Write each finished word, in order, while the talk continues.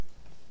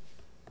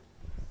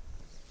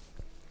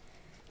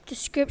The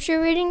scripture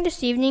reading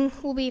this evening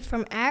will be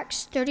from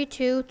Acts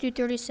 32 through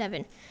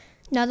 37.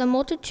 Now the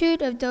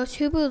multitude of those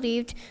who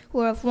believed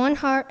were of one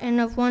heart and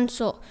of one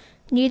soul.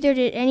 Neither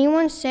did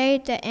anyone say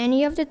that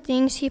any of the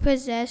things he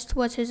possessed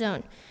was his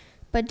own,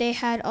 but they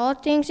had all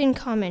things in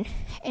common.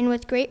 And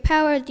with great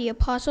power the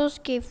apostles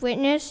gave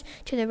witness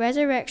to the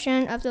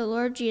resurrection of the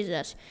Lord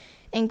Jesus,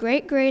 and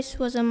great grace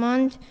was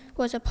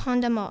upon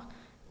them all.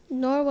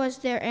 Nor was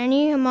there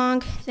any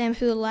among them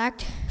who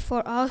lacked,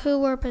 for all who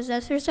were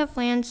possessors of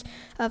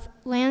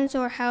lands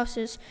or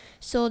houses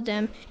sold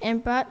them,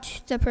 and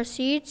brought the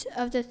proceeds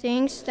of the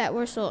things that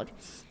were sold,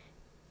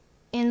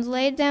 and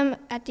laid them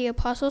at the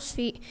apostles'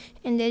 feet,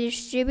 and they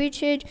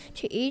distributed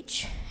to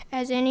each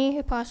as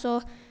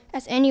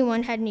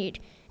anyone had need.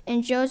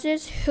 And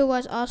Joseph, who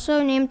was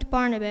also named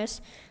Barnabas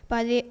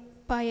by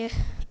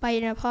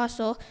an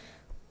apostle,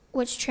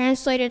 which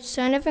translated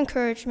son of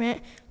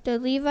encouragement, the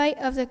Levite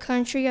of the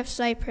country of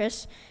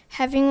Cyprus,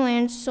 having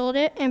land, sold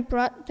it and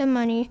brought the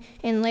money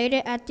and laid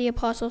it at the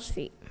apostles'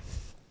 feet.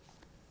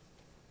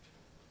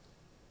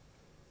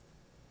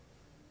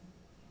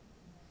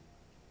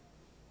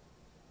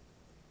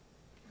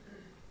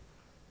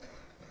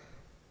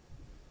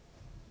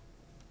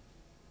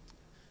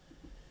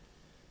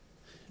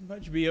 I invite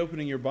you to be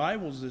opening your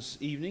Bibles this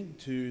evening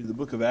to the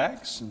book of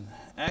Acts. And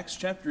Acts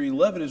chapter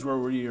 11 is where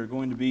we are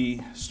going to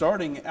be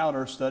starting out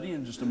our study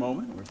in just a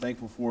moment. We're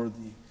thankful for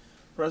the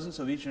presence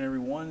of each and every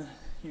one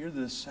here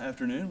this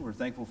afternoon. We're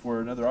thankful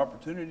for another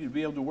opportunity to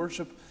be able to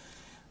worship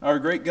our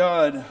great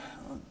God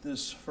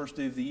this first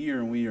day of the year.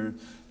 And we are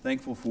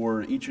thankful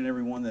for each and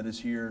every one that is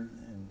here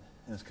and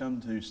has come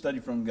to study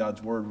from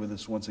God's Word with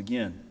us once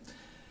again.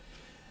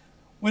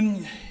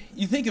 When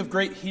you think of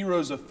great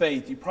heroes of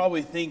faith, you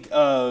probably think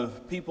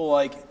of people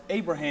like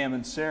Abraham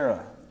and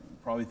Sarah. You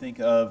probably think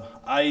of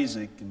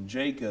Isaac and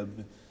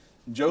Jacob,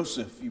 and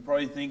Joseph. You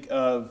probably think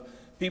of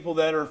people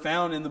that are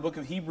found in the book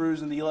of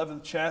Hebrews in the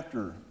 11th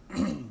chapter.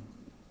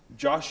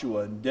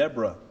 Joshua and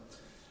Deborah,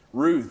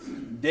 Ruth,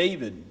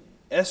 David,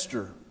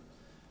 Esther,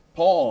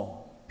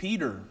 Paul,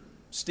 Peter,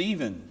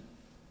 Stephen,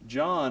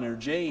 John or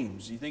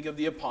James. You think of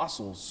the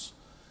apostles,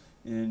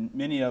 and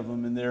many of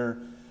them in their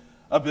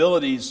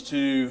abilities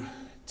to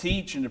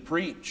teach and to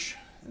preach.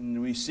 And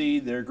we see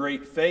their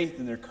great faith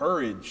and their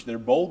courage, their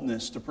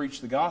boldness to preach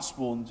the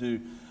gospel and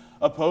to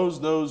oppose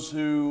those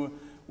who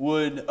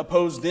would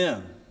oppose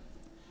them.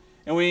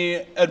 And we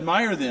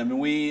admire them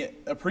and we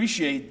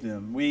appreciate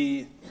them.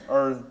 We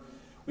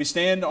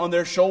stand on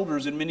their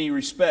shoulders in many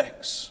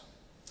respects.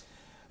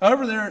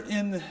 However, there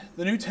in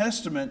the New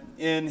Testament,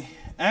 in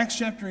Acts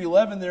chapter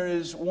 11, there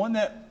is one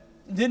that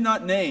did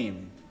not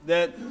name,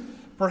 that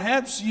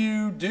perhaps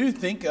you do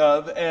think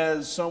of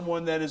as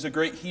someone that is a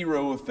great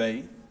hero of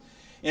faith.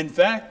 In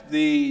fact,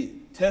 the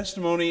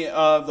testimony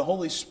of the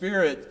Holy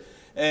Spirit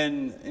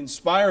and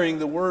inspiring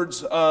the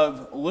words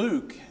of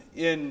Luke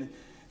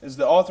as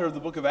the author of the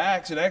book of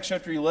Acts, in Acts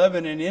chapter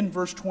 11 and in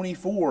verse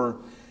 24,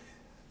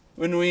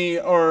 when we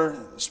are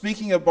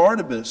speaking of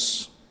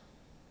Barnabas,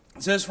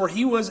 it says, "For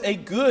he was a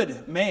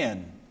good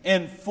man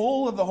and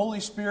full of the Holy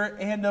Spirit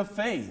and of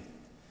faith,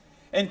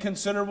 and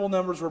considerable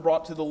numbers were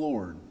brought to the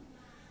Lord."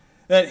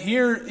 That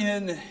here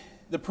in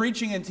the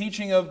preaching and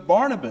teaching of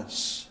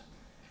Barnabas,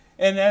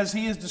 and as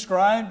he is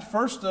described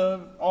first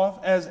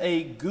off as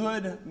a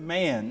good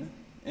man,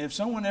 if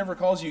someone ever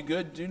calls you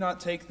good, do not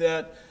take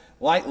that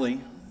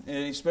lightly,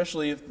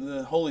 especially if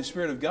the Holy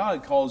Spirit of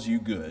God calls you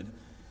good,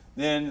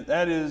 then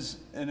that is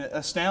an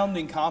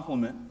astounding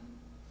compliment.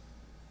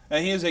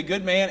 And he is a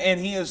good man and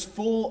he is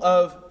full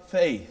of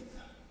faith.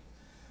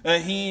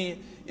 And he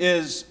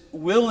is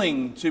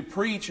willing to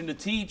preach and to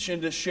teach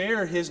and to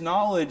share his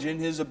knowledge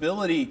and his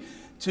ability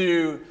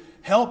to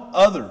help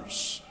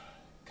others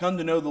come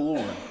to know the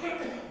Lord.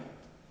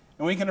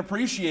 And we can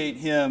appreciate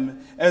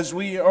him as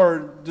we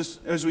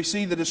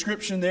see the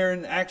description there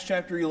in Acts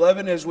chapter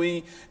 11, as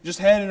we just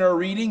had in our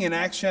reading in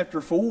Acts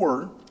chapter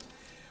 4,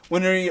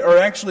 when we are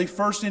actually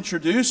first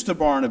introduced to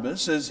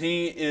Barnabas, as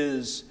he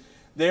is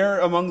there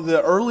among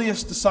the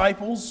earliest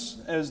disciples,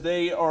 as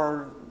they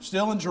are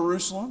still in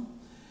Jerusalem,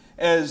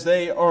 as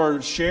they are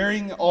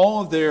sharing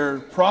all of their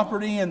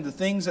property and the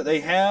things that they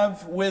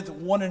have with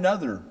one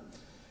another.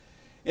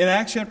 In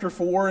Acts chapter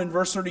 4, in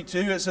verse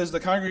 32, it says, "The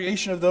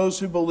congregation of those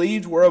who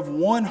believed were of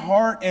one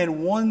heart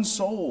and one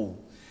soul.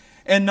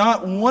 And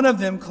not one of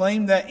them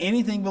claimed that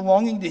anything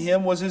belonging to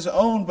him was his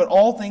own, but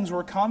all things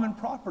were common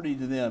property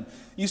to them."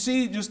 You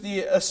see just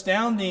the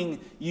astounding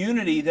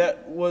unity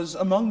that was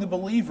among the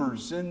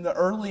believers in the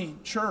early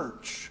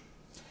church.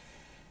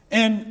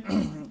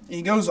 And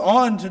he goes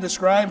on to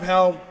describe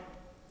how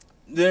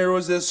there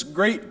was this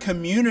great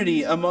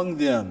community among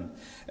them.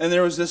 And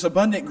there was this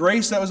abundant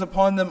grace that was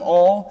upon them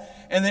all.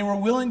 And they were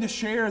willing to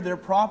share their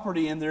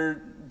property and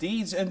their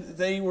deeds. And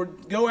they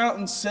would go out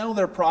and sell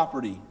their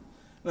property.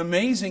 An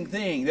amazing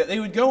thing. That they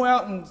would go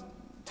out and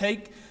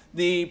take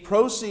the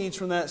proceeds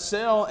from that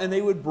sale and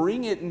they would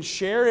bring it and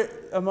share it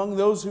among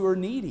those who are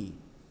needy.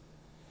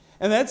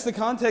 And that's the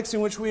context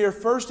in which we are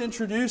first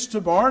introduced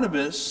to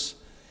Barnabas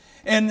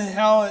And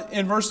how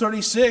in verse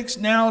 36,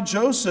 now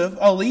Joseph,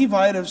 a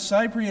Levite of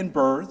Cyprian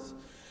birth,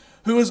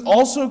 who is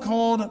also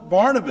called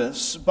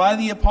Barnabas by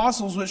the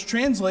apostles, which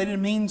translated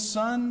means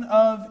son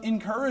of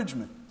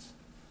encouragement.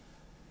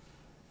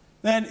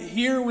 That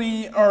here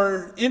we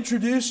are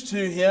introduced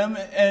to him,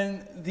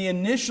 and the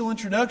initial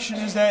introduction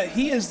is that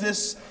he is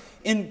this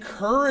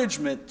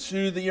encouragement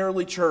to the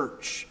early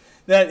church.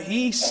 That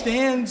he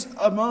stands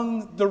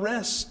among the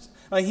rest.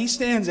 Like he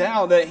stands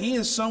out, that he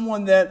is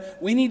someone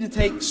that we need to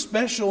take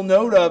special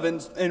note of,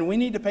 and we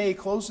need to pay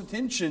close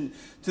attention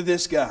to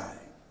this guy.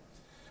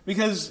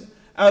 Because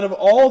out of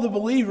all the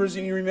believers,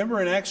 and you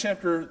remember in Acts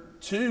chapter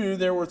 2,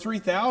 there were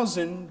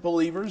 3,000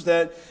 believers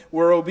that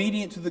were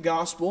obedient to the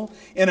gospel.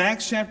 In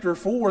Acts chapter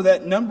 4,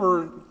 that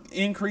number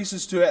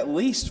increases to at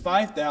least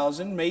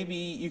 5,000. Maybe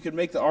you could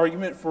make the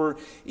argument for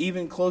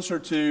even closer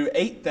to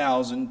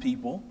 8,000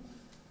 people.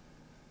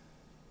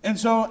 And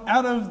so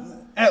out of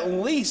at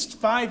least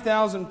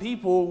 5,000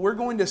 people, we're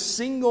going to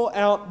single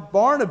out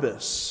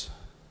Barnabas.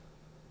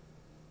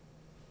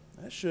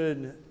 That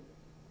should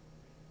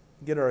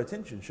get our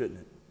attention, shouldn't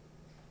it?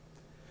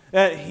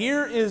 That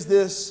here is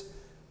this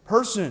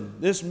person,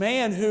 this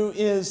man who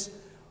is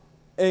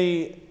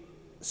a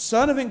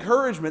son of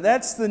encouragement.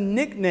 That's the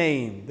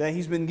nickname that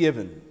he's been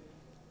given.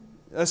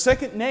 A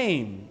second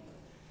name,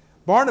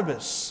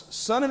 Barnabas,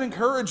 son of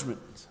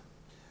encouragement.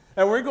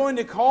 And we're going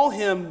to call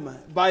him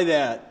by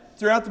that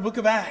throughout the book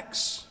of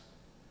Acts.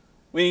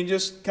 We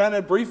just kind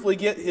of briefly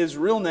get his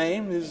real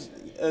name,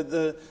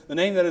 the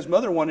name that his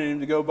mother wanted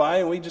him to go by,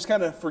 and we just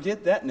kind of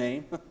forget that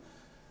name.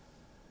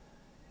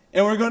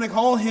 And we're going to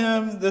call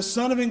him the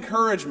son of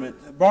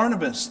encouragement,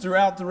 Barnabas,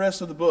 throughout the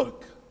rest of the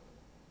book.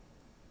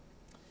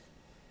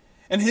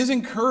 And his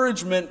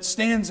encouragement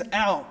stands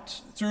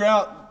out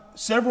throughout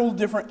several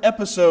different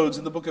episodes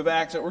in the book of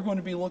Acts that we're going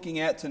to be looking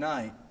at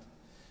tonight.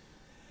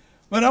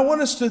 But I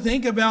want us to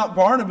think about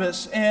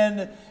Barnabas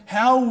and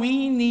how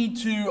we need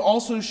to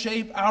also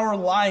shape our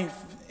life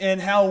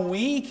and how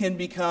we can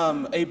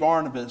become a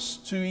Barnabas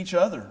to each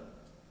other.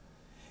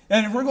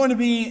 And if we're going to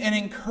be an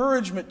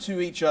encouragement to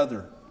each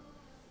other,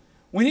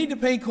 we need to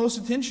pay close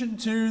attention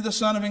to the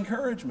son of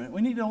encouragement.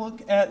 We need to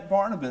look at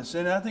Barnabas,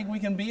 and I think we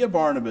can be a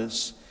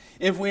Barnabas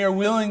if we are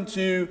willing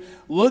to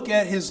look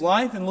at his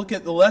life and look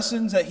at the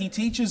lessons that he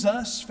teaches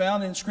us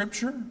found in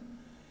Scripture.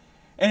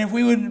 And if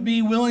we would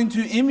be willing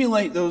to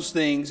emulate those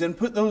things and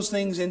put those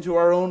things into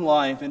our own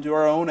life, into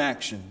our own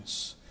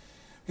actions.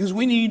 Because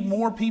we need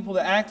more people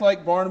to act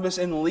like Barnabas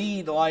and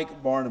lead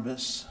like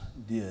Barnabas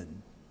did.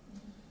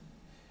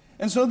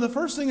 And so the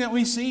first thing that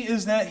we see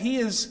is that he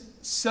is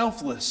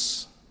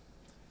selfless.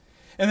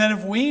 And that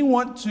if we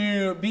want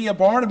to be a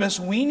Barnabas,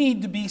 we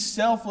need to be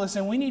selfless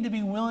and we need to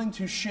be willing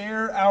to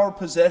share our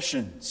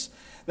possessions.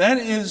 That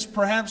is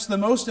perhaps the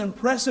most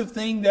impressive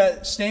thing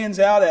that stands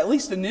out, at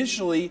least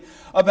initially,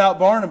 about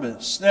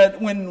Barnabas.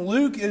 That when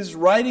Luke is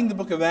writing the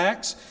book of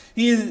Acts,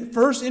 he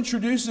first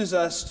introduces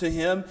us to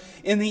him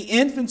in the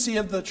infancy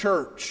of the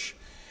church.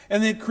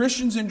 And the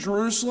Christians in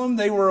Jerusalem,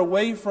 they were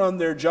away from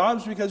their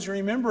jobs because you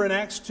remember in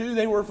Acts 2,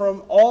 they were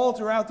from all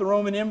throughout the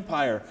Roman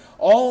Empire,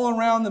 all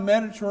around the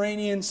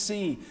Mediterranean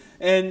Sea.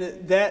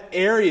 And that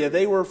area,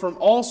 they were from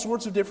all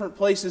sorts of different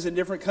places and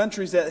different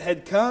countries that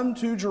had come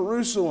to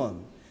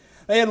Jerusalem.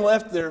 They had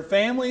left their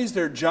families,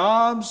 their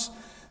jobs,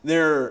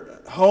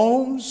 their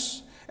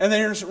homes, and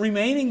they're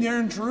remaining there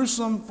in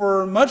Jerusalem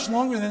for much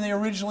longer than they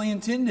originally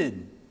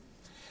intended.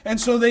 And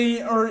so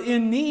they are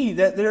in need,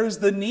 that there is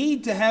the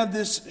need to have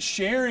this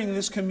sharing,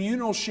 this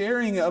communal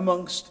sharing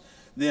amongst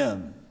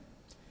them.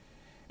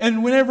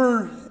 And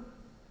whenever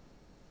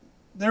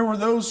there were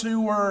those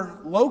who were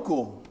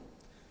local,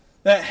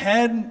 that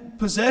had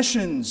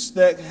possessions,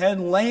 that had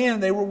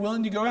land, they were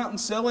willing to go out and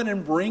sell it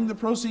and bring the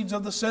proceeds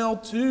of the sale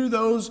to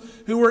those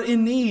who were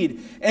in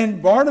need.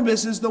 And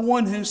Barnabas is the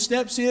one who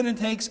steps in and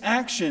takes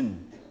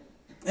action.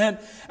 And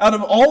out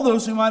of all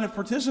those who might have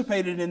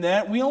participated in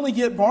that, we only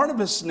get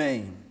Barnabas'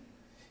 name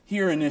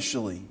here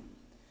initially.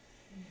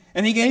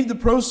 And he gave the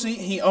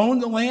proceeds, he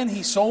owned the land,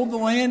 he sold the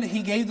land,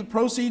 he gave the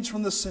proceeds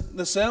from the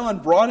sale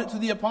and brought it to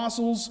the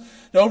apostles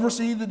to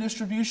oversee the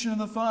distribution of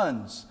the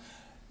funds.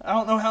 I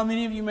don't know how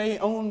many of you may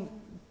own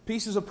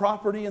pieces of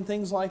property and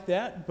things like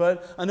that,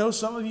 but I know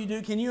some of you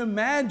do. Can you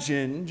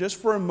imagine, just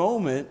for a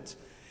moment,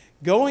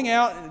 going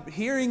out and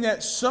hearing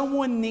that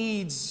someone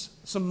needs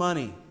some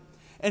money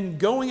and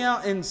going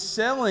out and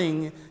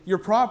selling your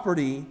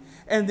property,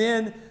 and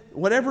then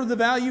whatever the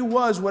value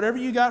was, whatever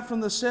you got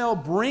from the sale,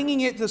 bringing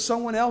it to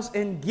someone else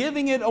and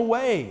giving it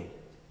away?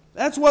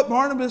 That's what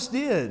Barnabas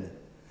did.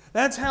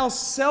 That's how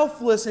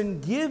selfless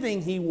and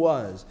giving he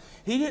was.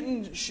 He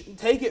didn't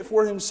take it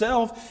for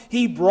himself.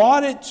 He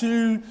brought it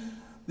to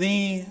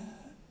the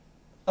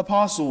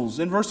apostles.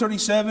 In verse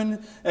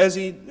 37, as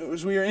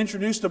we are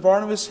introduced to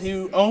Barnabas,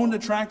 who owned a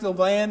tract of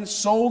land,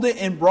 sold it,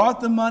 and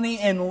brought the money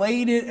and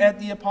laid it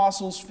at the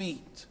apostles'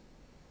 feet.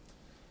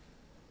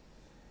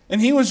 And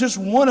he was just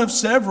one of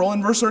several.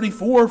 In verse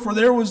 34, for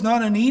there was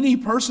not a needy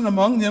person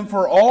among them,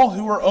 for all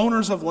who were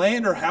owners of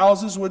land or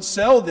houses would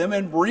sell them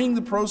and bring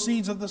the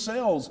proceeds of the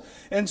sales.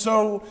 And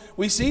so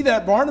we see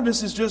that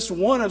Barnabas is just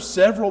one of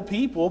several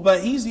people,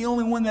 but he's the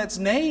only one that's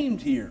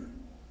named here.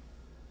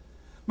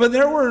 But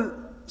there were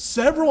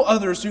several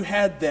others who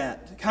had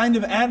that kind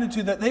of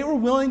attitude, that they were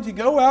willing to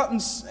go out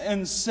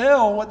and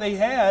sell what they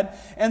had,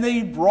 and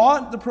they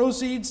brought the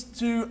proceeds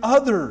to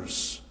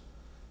others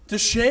to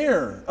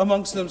share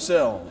amongst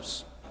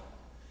themselves.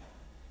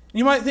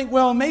 You might think,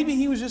 well, maybe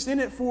he was just in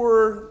it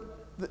for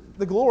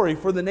the glory,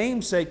 for the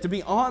namesake, to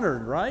be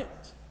honored, right?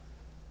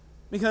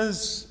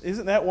 Because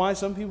isn't that why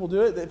some people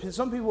do it?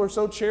 Some people are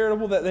so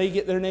charitable that they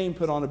get their name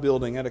put on a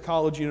building at a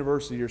college,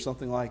 university, or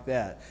something like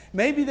that.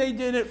 Maybe they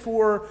did it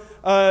for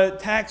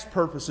tax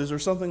purposes or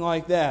something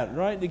like that,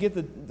 right? To get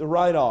the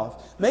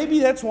write-off. Maybe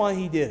that's why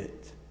he did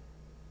it.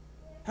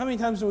 How many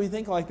times do we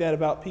think like that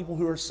about people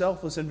who are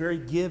selfless and very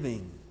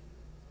giving?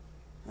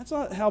 That's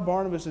not how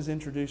Barnabas is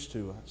introduced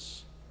to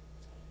us.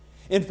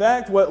 In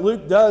fact, what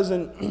Luke does,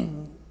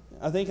 and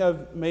I think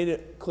I've made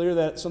it clear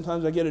that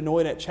sometimes I get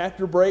annoyed at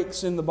chapter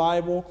breaks in the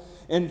Bible,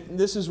 and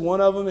this is one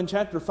of them. In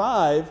chapter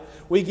 5,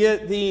 we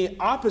get the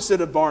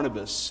opposite of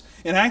Barnabas.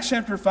 In Acts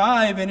chapter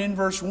 5 and in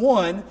verse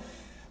 1,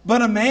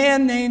 but a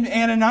man named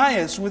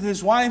Ananias with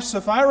his wife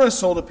Sapphira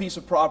sold a piece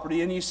of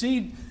property. And you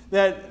see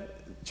that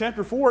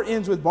chapter 4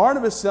 ends with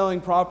Barnabas selling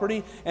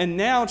property, and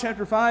now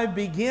chapter 5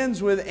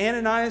 begins with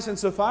Ananias and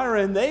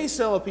Sapphira, and they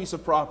sell a piece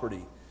of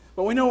property.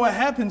 But we know what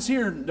happens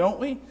here, don't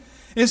we?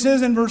 It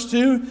says in verse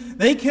 2,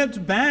 they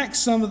kept back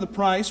some of the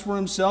price for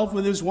himself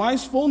with his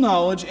wife's full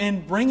knowledge,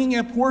 and bringing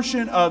a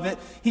portion of it,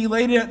 he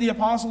laid it at the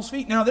apostles'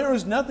 feet. Now there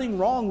is nothing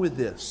wrong with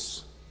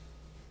this,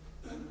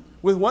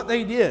 with what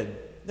they did.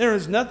 There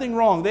is nothing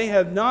wrong. They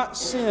have not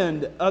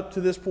sinned up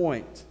to this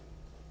point.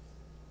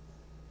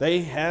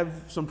 They have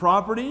some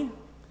property.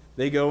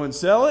 They go and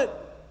sell it.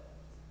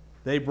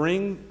 They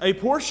bring a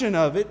portion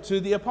of it to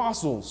the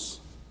apostles.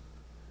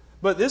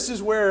 But this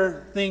is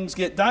where things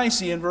get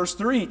dicey in verse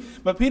 3.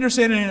 But Peter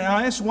said to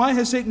Ananias, why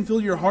has Satan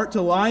filled your heart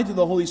to lie to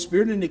the Holy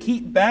Spirit and to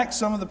keep back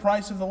some of the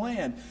price of the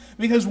land?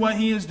 Because what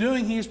he is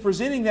doing, he is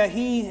presenting that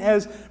he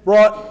has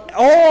brought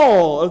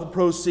all of the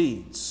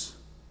proceeds.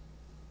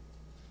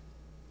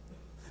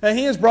 And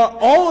he has brought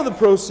all of the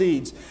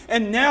proceeds.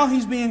 And now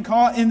he's being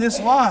caught in this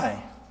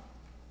lie.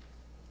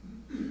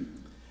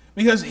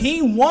 Because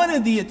he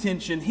wanted the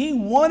attention. He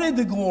wanted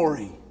the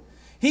glory.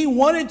 He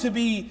wanted to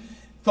be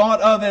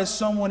thought of as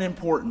someone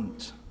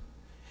important.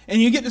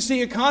 And you get to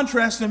see a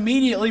contrast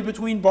immediately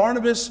between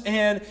Barnabas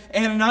and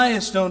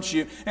Ananias, don't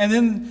you? And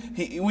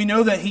then we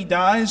know that he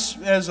dies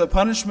as a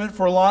punishment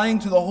for lying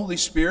to the Holy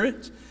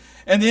Spirit.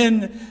 And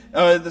then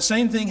the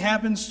same thing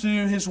happens to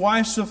his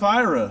wife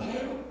Sapphira.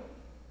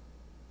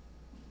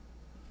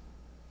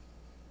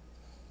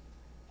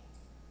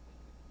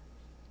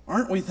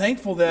 Aren't we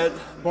thankful that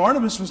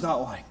Barnabas was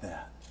not like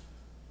that?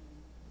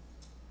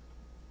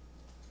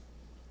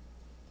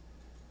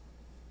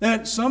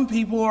 That some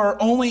people are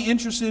only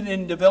interested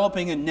in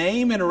developing a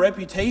name and a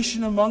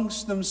reputation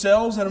amongst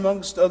themselves and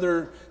amongst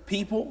other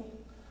people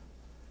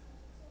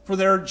for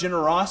their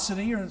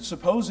generosity or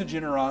supposed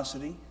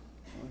generosity.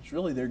 It's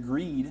really their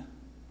greed.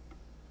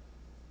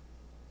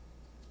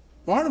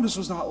 Barnabas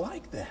was not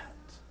like that.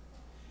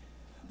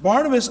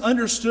 Barnabas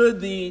understood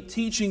the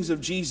teachings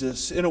of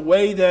Jesus in a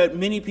way that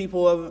many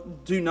people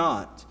do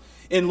not.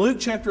 In Luke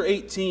chapter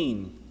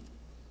 18,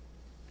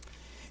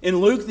 in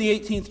Luke the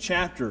 18th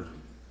chapter,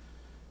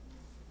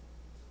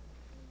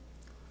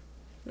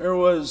 there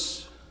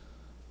was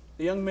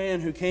a young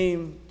man who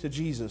came to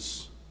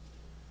Jesus.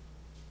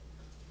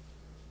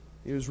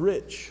 He was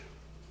rich.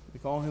 We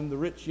call him the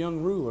rich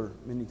young ruler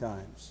many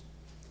times.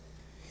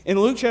 In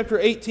Luke chapter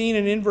 18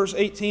 and in verse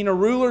 18, a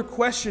ruler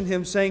questioned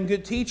him, saying,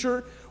 "Good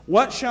teacher,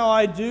 what shall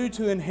I do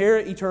to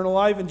inherit eternal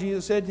life?" And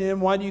Jesus said to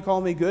him, "Why do you call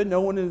me good?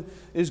 No one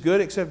is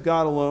good except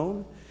God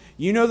alone.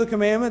 You know the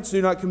commandments: do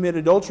not commit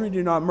adultery,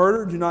 do not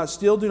murder, do not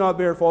steal, do not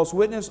bear false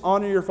witness,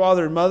 honor your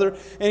father and mother."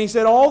 And he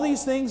said, "All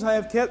these things I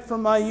have kept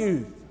from my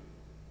youth."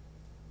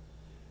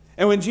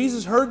 And when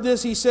Jesus heard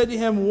this, he said to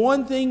him,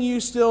 "One thing you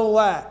still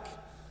lack.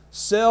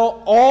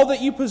 Sell all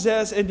that you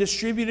possess and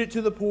distribute it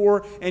to the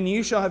poor, and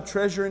you shall have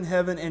treasure in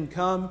heaven, and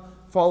come,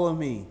 follow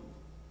me."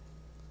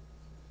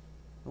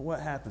 But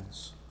what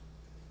happens?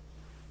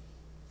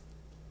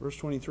 Verse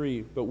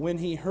 23, but when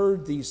he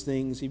heard these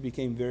things, he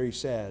became very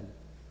sad,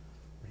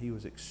 for he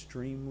was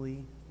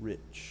extremely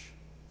rich.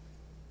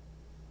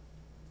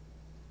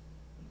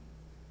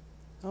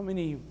 How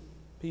many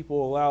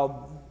people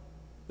allowed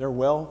their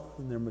wealth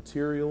and their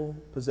material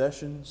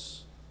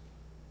possessions,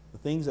 the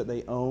things that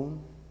they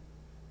own,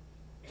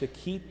 to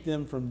keep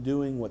them from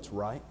doing what's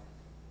right?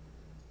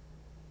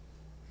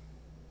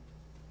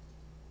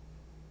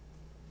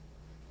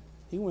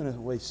 He went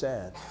away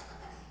sad.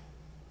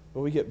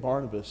 But we get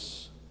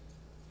Barnabas,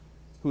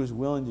 who is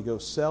willing to go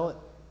sell it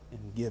and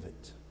give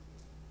it.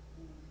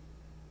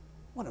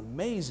 What an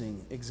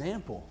amazing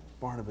example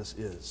Barnabas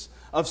is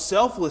of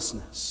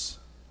selflessness.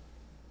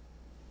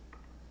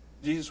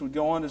 Jesus would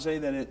go on to say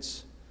that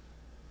it's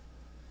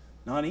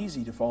not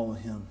easy to follow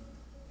Him.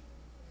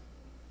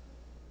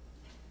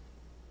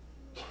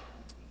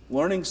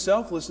 Learning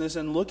selflessness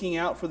and looking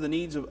out for the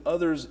needs of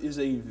others is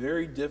a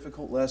very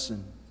difficult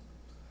lesson,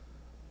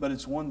 but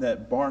it's one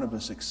that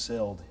Barnabas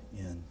excelled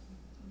in.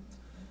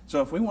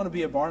 So if we want to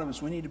be a Barnabas,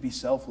 we need to be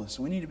selfless.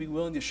 We need to be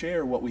willing to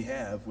share what we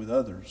have with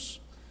others.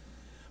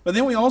 But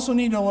then we also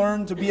need to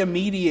learn to be a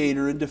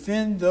mediator and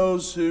defend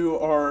those who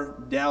are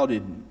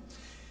doubted.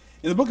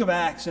 In the book of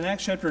Acts, in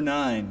Acts chapter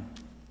 9,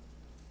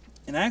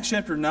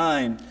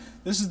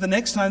 this is the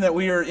next time that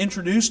we are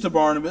introduced to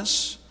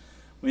Barnabas.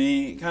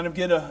 We kind of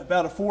get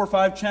about a 4 or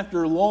 5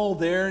 chapter lull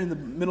there in the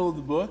middle of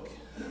the book,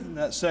 in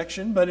that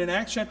section. But in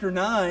Acts chapter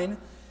 9,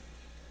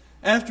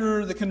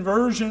 after the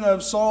conversion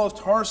of Saul of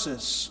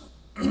Tarsus,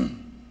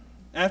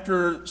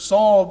 after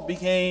Saul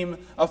became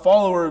a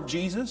follower of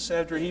Jesus,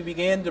 after he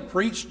began to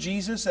preach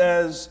Jesus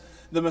as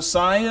the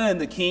Messiah and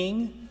the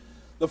King,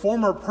 the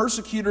former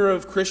persecutor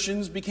of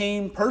Christians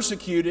became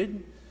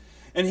persecuted,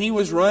 and he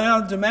was run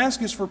out of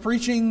Damascus for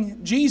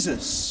preaching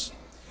Jesus.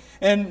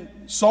 And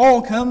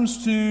Saul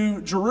comes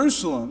to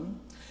Jerusalem,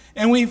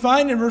 and we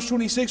find in verse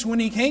 26, when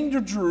he came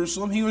to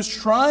Jerusalem, he was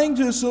trying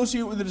to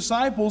associate with the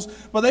disciples,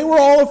 but they were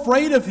all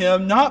afraid of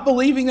him, not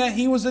believing that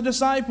he was a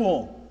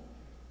disciple.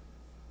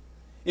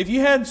 If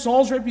you had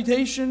Saul's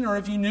reputation, or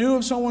if you knew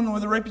of someone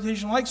with a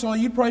reputation like Saul,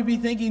 you'd probably be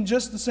thinking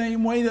just the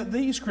same way that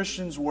these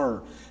Christians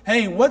were.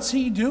 Hey, what's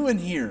he doing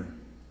here?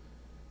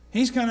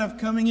 He's kind of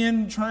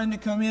trying to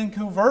come in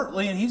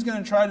covertly, and he's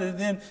going to try to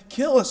then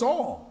kill us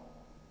all.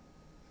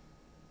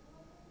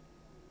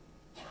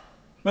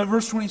 But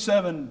verse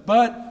 27,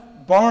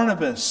 but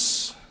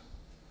Barnabas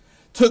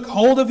took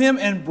hold of him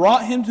and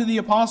brought him to the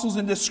apostles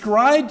and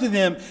described to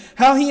them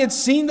how he had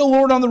seen the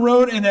Lord on the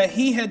road and that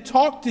he had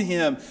talked to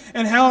him,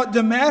 and how at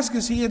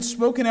Damascus he had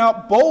spoken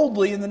out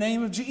boldly in the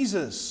name of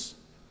Jesus.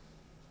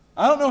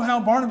 I don't know how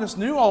Barnabas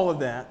knew all of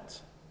that.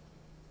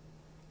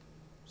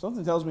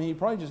 Something tells me he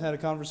probably just had a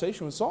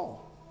conversation with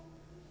Saul.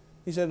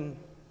 He said,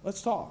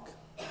 let's talk.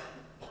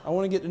 I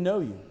want to get to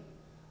know you.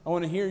 I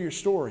want to hear your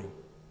story.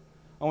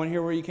 I want to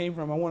hear where you came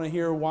from. I want to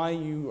hear why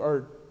you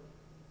are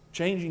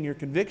changing your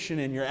conviction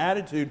and your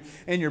attitude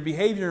and your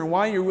behavior, and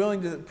why you're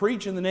willing to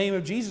preach in the name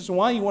of Jesus, and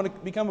why you want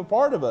to become a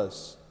part of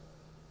us.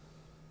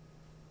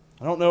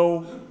 I don't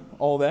know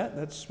all that.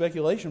 That's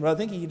speculation, but I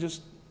think he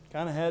just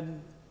kind of had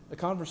a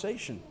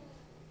conversation.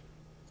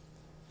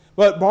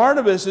 But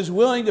Barnabas is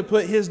willing to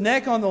put his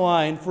neck on the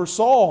line for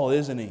Saul,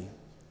 isn't he?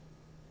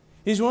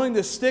 He's willing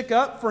to stick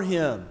up for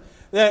him.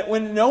 That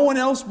when no one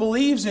else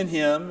believes in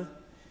him,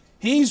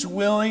 he's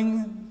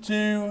willing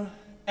to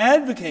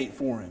advocate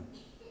for him.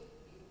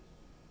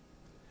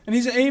 And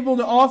he's able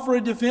to offer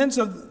a defense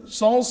of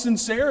Saul's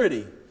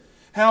sincerity.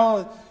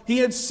 How he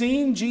had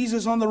seen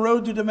Jesus on the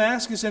road to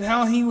Damascus, and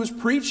how he was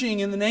preaching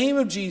in the name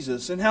of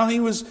Jesus, and how he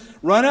was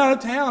run out of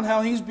town,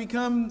 how he's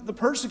become the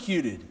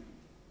persecuted.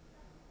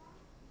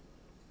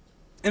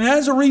 And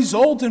as a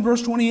result, in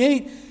verse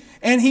 28,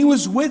 and he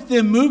was with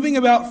them, moving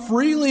about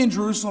freely in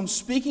Jerusalem,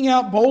 speaking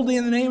out boldly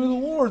in the name of the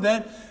Lord.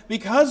 That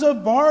because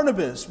of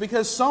Barnabas,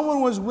 because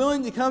someone was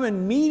willing to come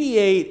and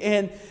mediate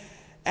and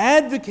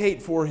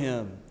advocate for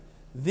him,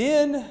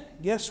 then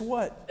guess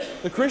what?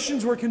 The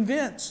Christians were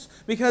convinced,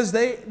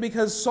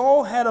 because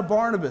Saul had a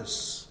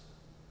Barnabas.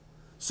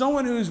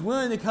 Someone who is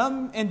willing to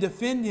come and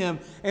defend him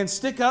and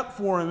stick up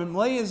for him and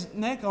lay his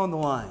neck on the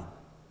line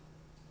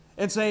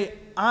and say,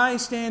 I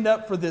stand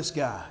up for this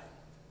guy.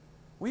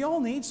 We all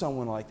need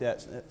someone like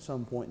that at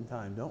some point in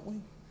time, don't we?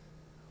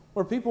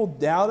 Where people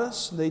doubt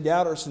us, they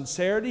doubt our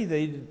sincerity,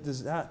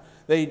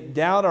 they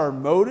doubt our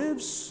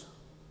motives.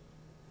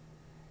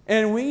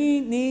 And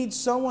we need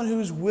someone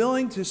who's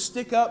willing to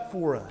stick up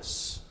for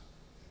us.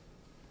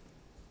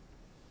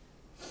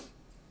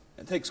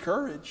 It takes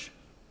courage,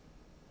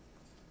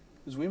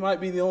 because we might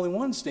be the only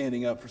one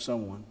standing up for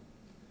someone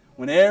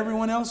when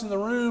everyone else in the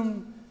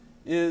room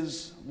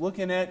is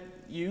looking at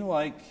you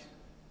like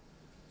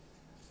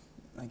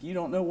you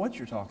don't know what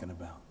you're talking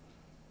about.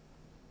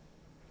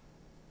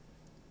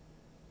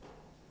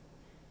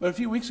 But a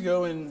few weeks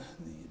ago in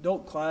the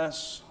adult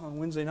class on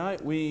Wednesday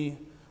night, we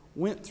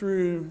went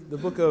through the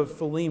book of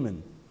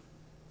Philemon.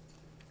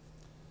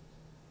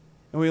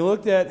 And we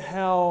looked at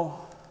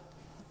how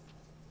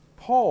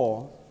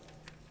Paul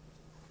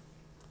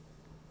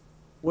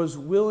was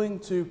willing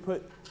to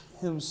put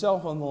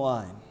himself on the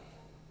line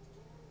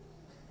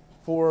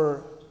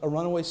for a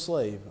runaway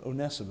slave,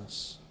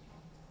 Onesimus.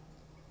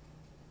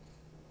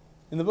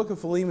 In the book of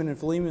Philemon,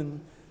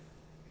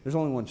 there's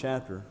only one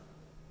chapter.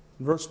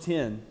 In verse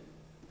 10,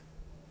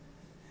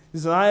 he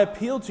says, I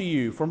appeal to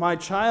you for my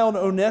child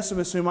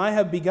Onesimus, whom I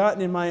have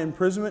begotten in my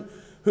imprisonment,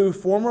 who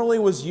formerly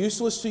was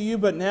useless to you,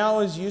 but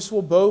now is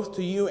useful both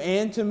to you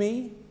and to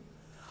me.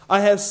 I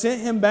have sent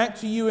him back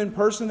to you in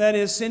person, that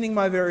is, sending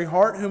my very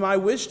heart, whom I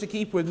wish to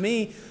keep with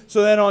me,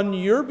 so that on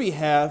your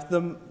behalf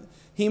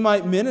he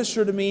might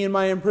minister to me in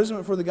my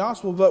imprisonment for the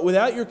gospel. But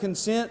without your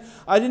consent,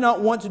 I did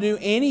not want to do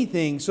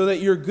anything, so that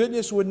your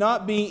goodness would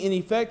not be in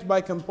effect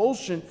by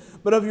compulsion,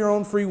 but of your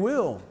own free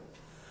will.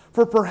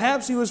 For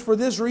perhaps he was for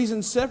this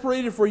reason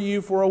separated from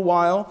you for a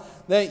while,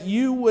 that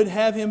you would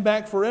have him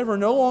back forever,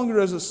 no longer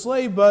as a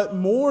slave, but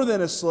more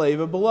than a slave,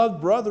 a beloved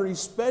brother,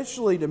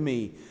 especially to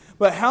me.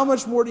 But how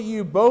much more to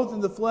you, both in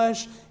the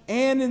flesh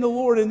and in the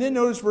Lord? And then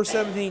notice verse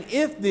 17,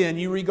 if then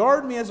you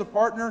regard me as a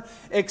partner,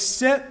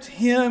 accept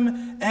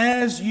him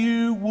as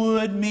you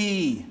would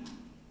me.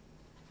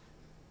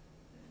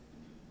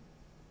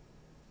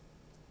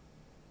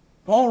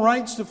 Paul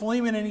writes to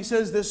Philemon and he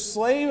says, this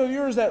slave of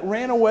yours that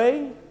ran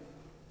away,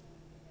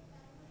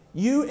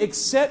 you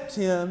accept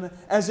him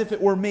as if it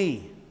were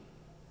me.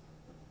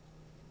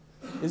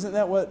 Isn't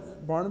that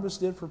what Barnabas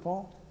did for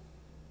Paul?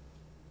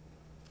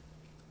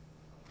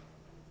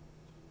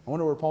 I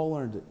wonder where Paul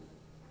learned it.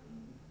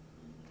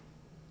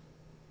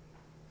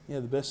 He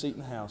had the best seat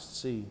in the house to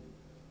see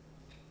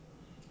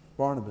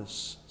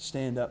Barnabas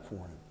stand up for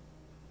him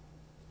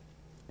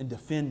and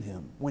defend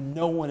him when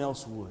no one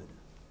else would.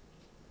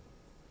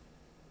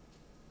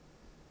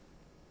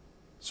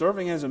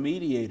 Serving as a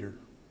mediator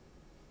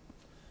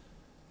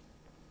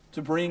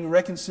to bring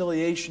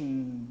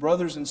reconciliation,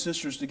 brothers and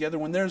sisters together.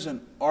 When there's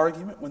an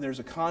argument, when there's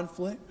a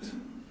conflict,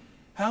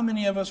 how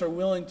many of us are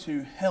willing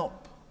to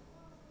help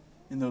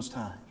in those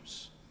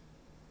times?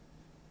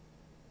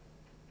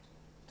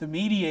 To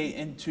mediate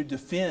and to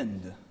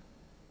defend.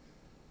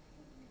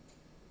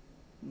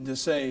 And to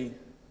say,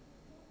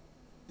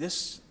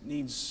 this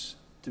needs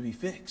to be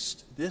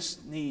fixed. This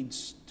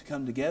needs to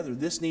come together.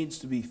 This needs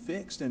to be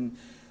fixed. And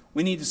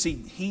we need to see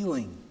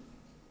healing.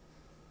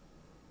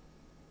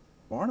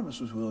 Barnabas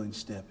was willing to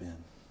step in.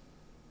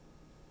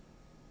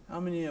 How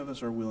many of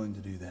us are willing to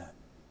do that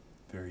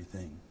very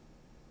thing?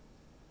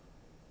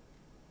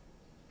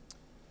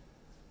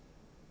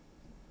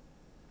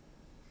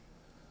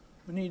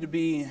 We need to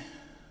be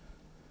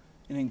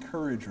an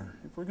encourager.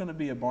 If we're going to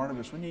be a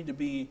Barnabas, we need to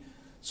be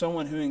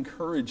someone who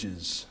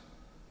encourages.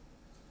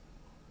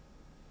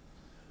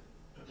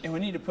 And we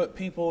need to put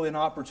people in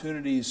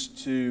opportunities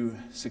to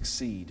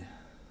succeed.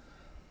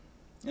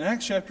 In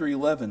Acts chapter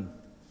 11,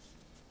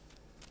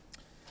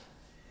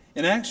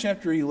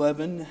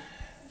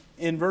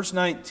 in verse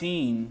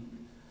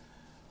 19,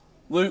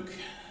 Luke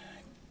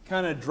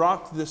kind of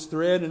dropped this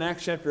thread in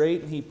Acts chapter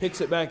 8, and he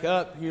picks it back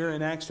up here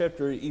in Acts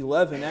chapter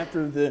 11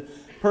 after the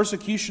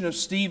persecution of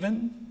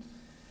Stephen.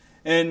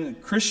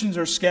 And Christians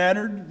are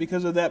scattered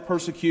because of that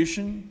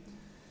persecution.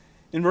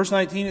 In verse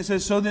 19 it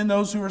says, so then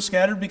those who were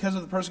scattered because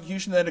of the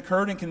persecution that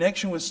occurred in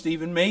connection with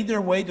Stephen made their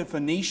way to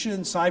Phoenicia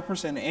and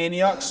Cyprus and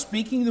Antioch,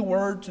 speaking the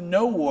word to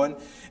no one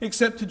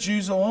except to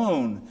Jews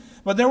alone.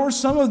 But there were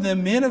some of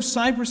them, men of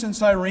Cyprus and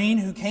Cyrene,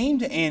 who came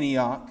to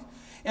Antioch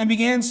and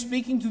began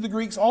speaking to the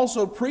Greeks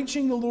also,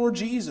 preaching the Lord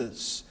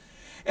Jesus.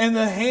 And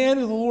the hand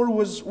of the Lord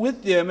was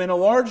with them, and a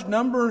large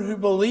number who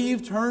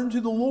believed turned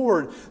to the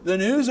Lord. The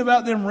news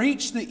about them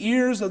reached the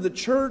ears of the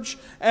church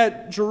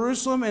at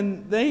Jerusalem,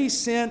 and they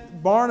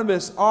sent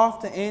Barnabas off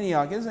to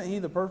Antioch. Isn't he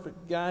the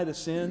perfect guy to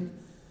send?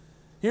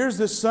 Here's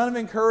the son of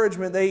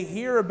encouragement. They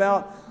hear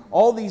about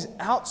all these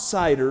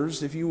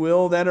outsiders, if you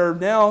will, that are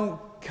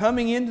now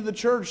coming into the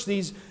church,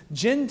 these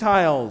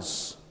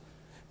Gentiles,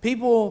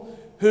 people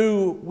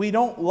who we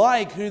don't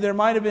like, who there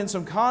might have been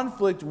some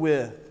conflict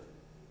with.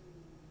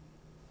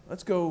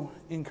 Let's go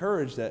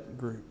encourage that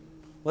group.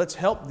 Let's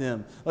help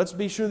them. Let's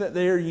be sure that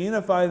they're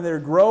unified, they're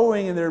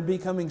growing, and they're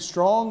becoming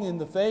strong in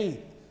the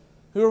faith.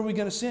 Who are we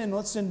going to send?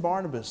 Let's send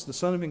Barnabas, the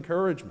son of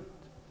encouragement.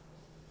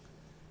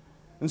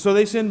 And so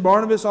they send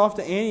Barnabas off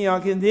to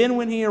Antioch, and then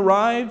when he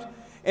arrived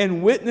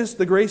and witnessed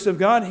the grace of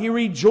God, he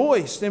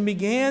rejoiced and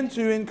began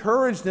to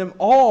encourage them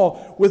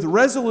all with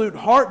resolute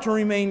heart to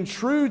remain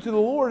true to the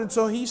Lord. And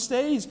so he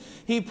stays,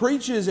 he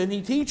preaches, and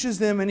he teaches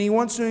them, and he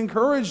wants to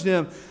encourage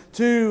them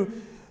to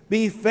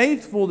be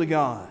faithful to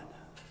God.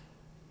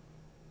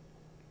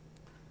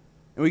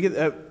 And we get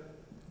that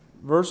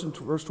verse in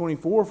verse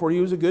 24, for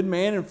he was a good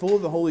man and full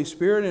of the Holy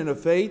Spirit and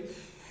of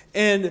faith,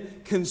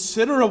 and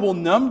considerable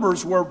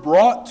numbers were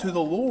brought to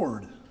the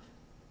Lord.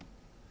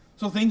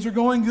 So things are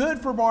going good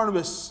for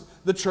Barnabas.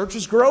 The church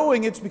is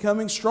growing. It's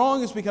becoming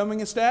strong. It's becoming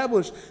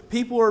established.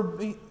 People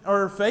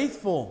are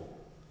faithful.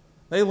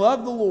 They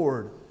love the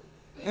Lord.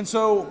 And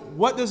so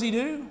what does he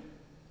do?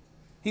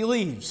 He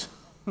leaves.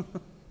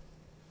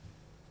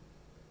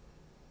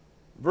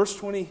 Verse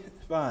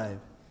 25,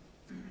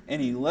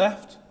 and he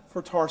left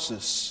for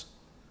Tarsus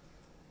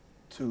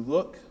to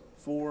look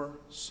for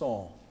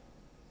Saul.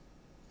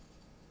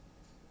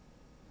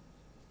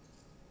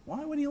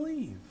 Why would he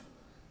leave?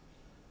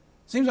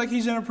 Seems like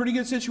he's in a pretty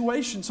good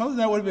situation. Something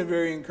that would have been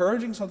very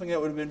encouraging, something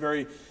that would have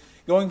been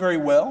going very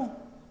well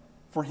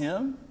for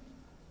him.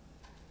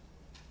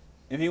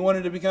 If he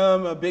wanted to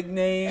become a big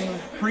name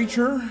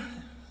preacher,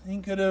 he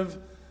could have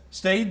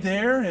stayed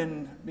there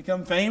and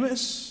become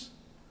famous.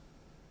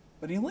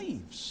 But he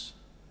leaves.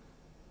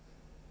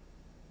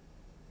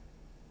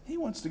 He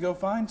wants to go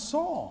find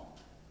Saul,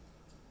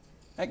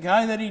 that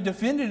guy that he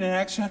defended in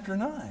Acts chapter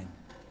 9.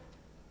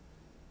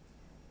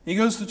 He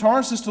goes to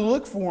Tarsus to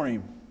look for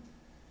him.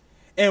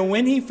 And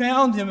when he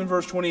found him, in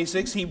verse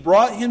 26, he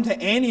brought him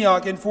to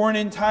Antioch, and for an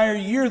entire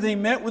year they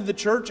met with the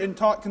church and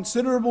taught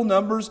considerable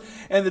numbers,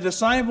 and the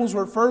disciples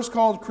were first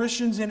called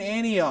Christians in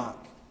Antioch.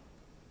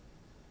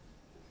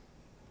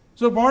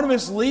 So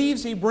Barnabas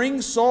leaves, he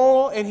brings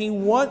Saul, and he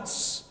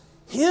wants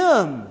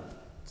him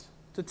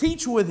to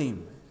teach with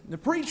him, to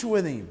preach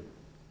with him.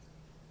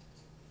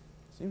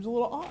 Seems a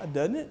little odd,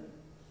 doesn't it?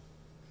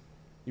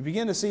 You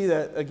begin to see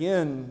that,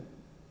 again,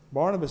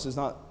 Barnabas is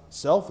not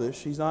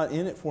selfish. He's not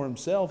in it for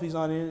himself. He's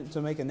not in it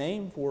to make a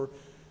name for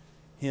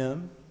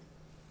him.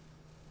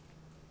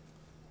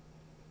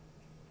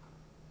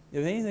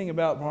 If anything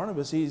about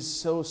Barnabas, he's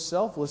so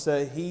selfless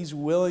that he's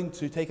willing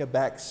to take a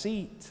back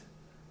seat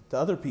to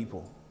other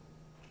people.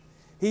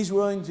 He's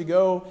willing to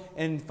go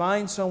and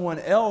find someone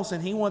else,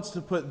 and he wants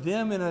to put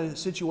them in a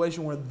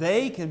situation where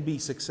they can be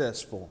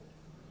successful.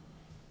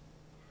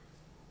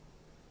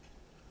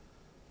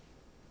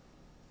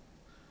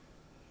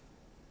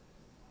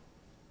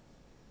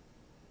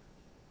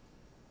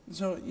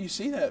 So you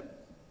see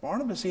that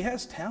Barnabas, he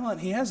has talent,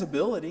 he has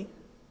ability.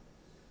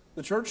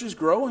 The church is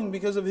growing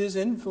because of his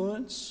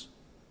influence.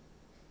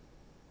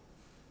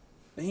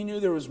 And he knew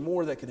there was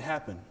more that could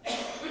happen.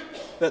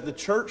 That the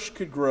church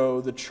could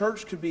grow, the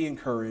church could be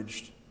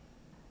encouraged,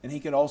 and he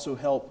could also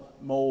help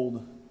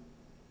mold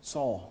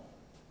Saul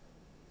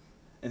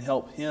and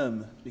help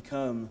him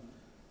become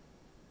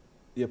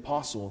the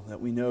apostle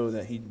that we know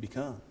that he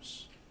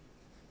becomes.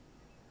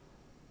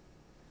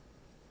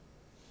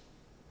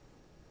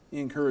 He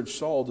encouraged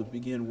Saul to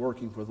begin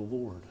working for the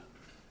Lord.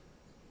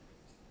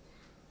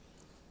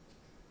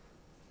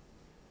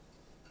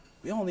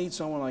 We all need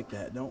someone like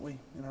that, don't we,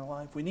 in our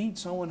life? We need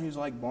someone who's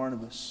like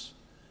Barnabas.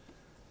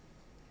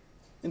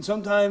 And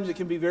sometimes it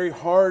can be very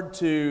hard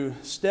to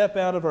step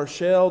out of our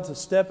shell, to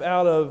step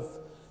out of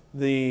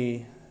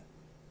the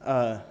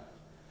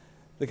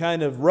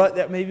kind of rut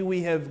that maybe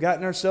we have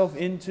gotten ourselves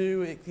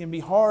into. It can be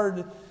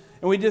hard,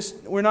 and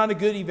we're not a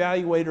good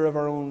evaluator of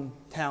our own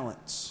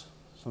talents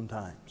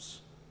sometimes.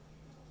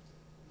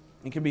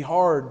 It can be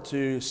hard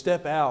to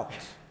step out.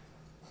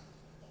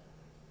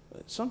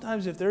 But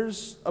sometimes if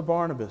there's a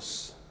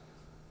Barnabas,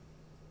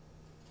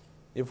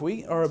 if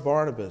we are a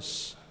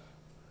Barnabas,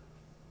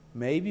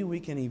 maybe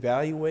we can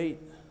evaluate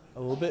a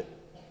little bit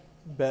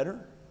better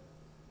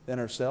than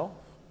ourselves.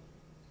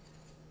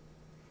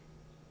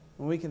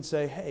 And we can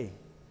say, hey,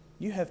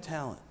 you have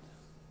talent.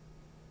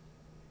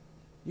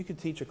 You could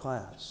teach a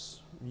class.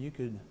 You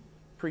could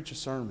preach a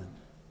sermon.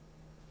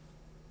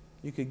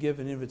 You could give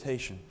an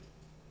invitation.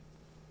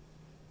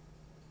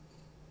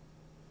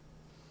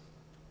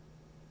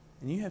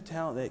 And you have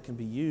talent that can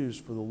be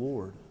used for the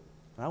Lord.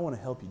 And I want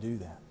to help you do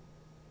that.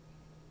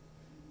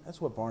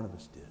 That's what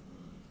Barnabas did.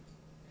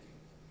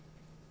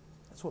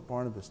 That's what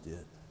Barnabas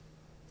did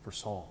for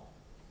Saul.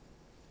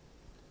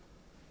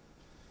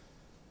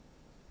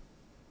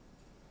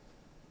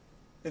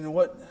 And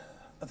what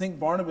I think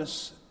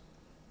Barnabas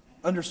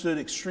understood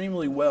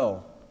extremely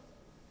well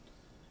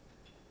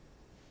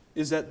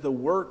is that the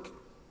work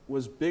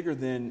was bigger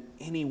than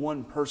any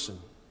one person.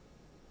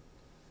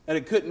 That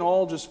it couldn't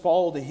all just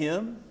fall to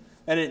him,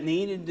 and it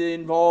needed to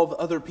involve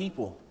other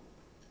people.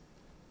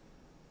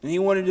 And he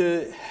wanted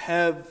to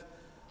have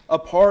a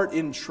part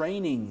in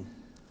training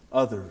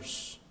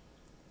others.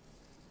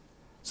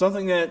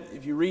 Something that,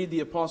 if you read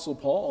the Apostle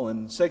Paul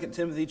in 2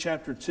 Timothy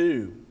chapter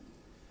 2,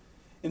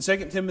 in 2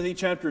 Timothy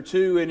chapter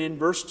 2 and in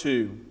verse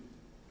 2,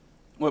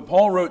 what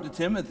Paul wrote to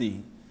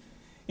Timothy,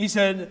 he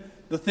said,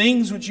 "The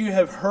things which you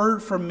have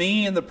heard from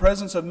me in the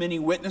presence of many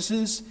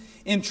witnesses,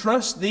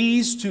 entrust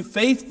these to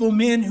faithful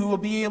men who will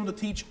be able to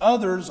teach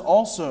others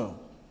also."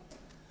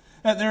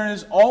 That there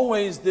is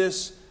always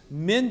this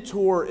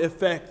mentor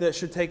effect that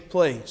should take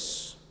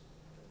place.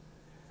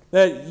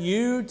 That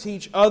you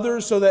teach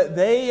others so that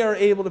they are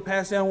able to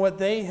pass down what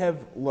they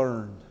have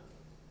learned.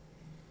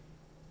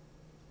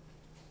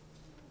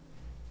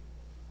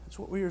 That's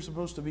what we are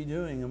supposed to be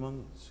doing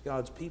amongst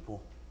God's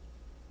people.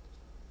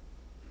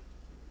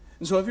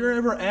 And so if you're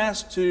ever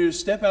asked to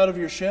step out of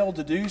your shell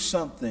to do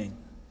something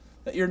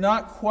that you're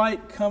not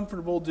quite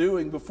comfortable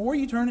doing, before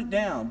you turn it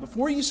down,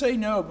 before you say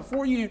no,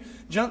 before you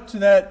jump to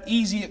that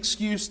easy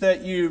excuse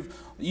that you've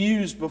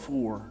used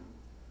before,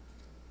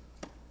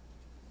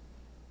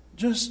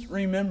 just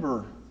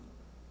remember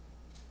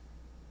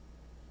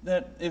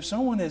that if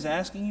someone is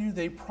asking you,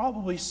 they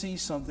probably see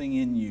something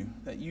in you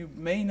that you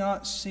may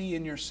not see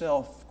in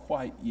yourself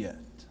quite yet.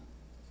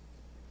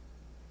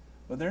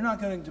 But they're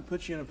not going to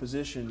put you in a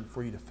position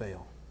for you to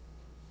fail.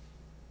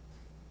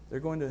 They're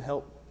going to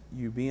help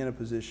you be in a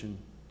position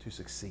to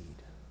succeed.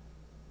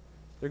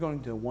 They're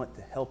going to want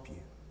to help you.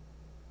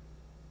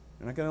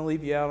 They're not going to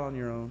leave you out on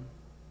your own.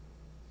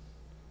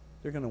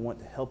 They're going to want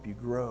to help you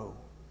grow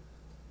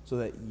so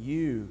that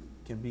you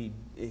can be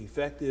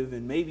effective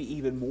and maybe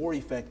even more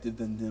effective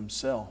than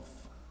themselves.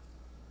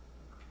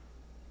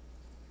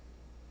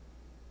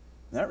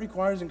 That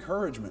requires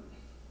encouragement.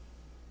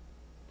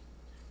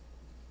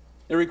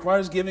 It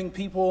requires giving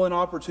people an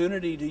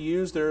opportunity to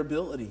use their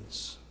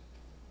abilities.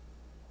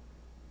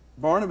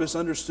 Barnabas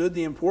understood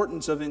the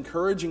importance of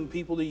encouraging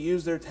people to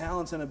use their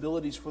talents and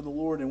abilities for the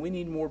Lord, and we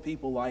need more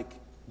people like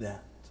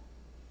that.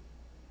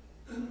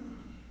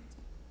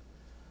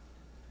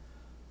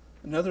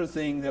 Another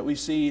thing that we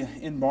see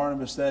in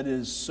Barnabas that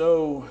is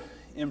so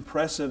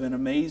impressive and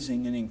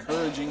amazing and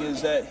encouraging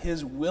is that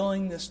his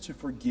willingness to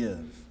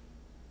forgive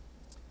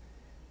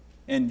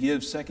and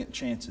give second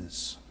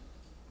chances.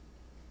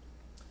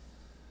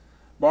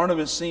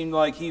 Barnabas seemed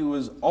like he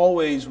was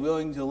always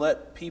willing to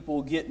let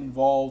people get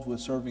involved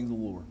with serving the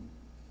Lord.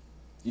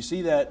 You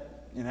see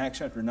that in Acts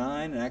chapter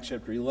 9 and Acts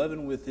chapter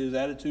 11 with his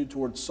attitude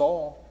towards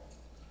Saul.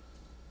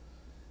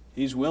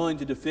 He's willing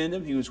to defend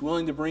him. He was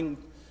willing to bring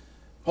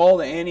Paul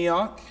to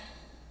Antioch.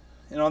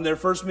 And on their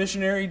first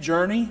missionary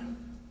journey,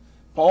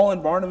 Paul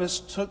and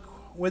Barnabas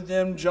took with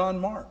them John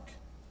Mark.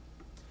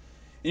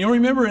 And you'll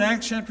remember in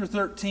Acts chapter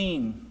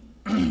 13,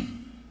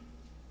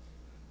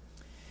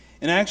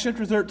 in Acts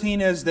chapter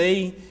 13, as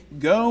they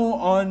go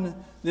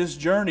on this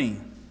journey,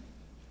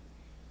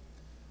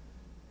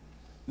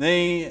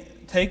 they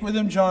take with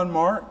them John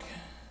Mark,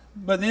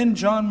 but then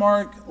John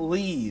Mark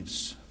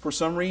leaves for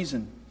some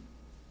reason.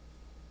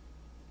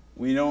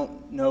 We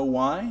don't know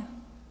why.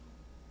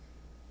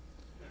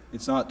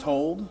 It's not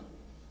told.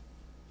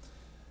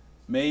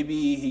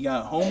 Maybe he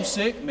got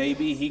homesick.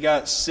 Maybe he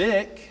got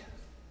sick.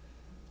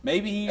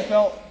 Maybe he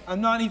felt,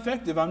 I'm not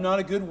effective. I'm not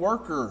a good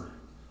worker.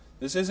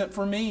 This isn't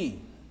for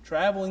me.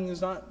 Traveling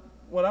is not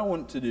what I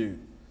want to do.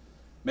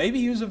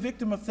 Maybe he was a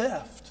victim of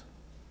theft.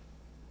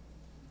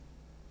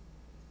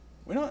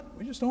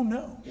 We just don't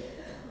know.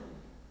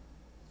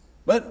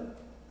 But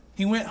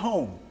he went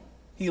home.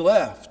 He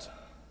left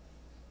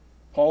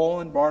Paul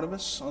and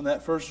Barnabas on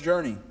that first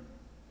journey.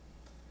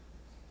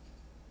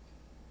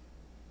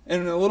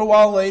 And a little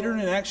while later,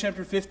 in Acts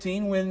chapter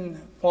 15,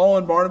 when Paul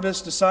and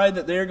Barnabas decide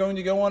that they're going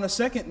to go on a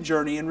second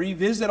journey and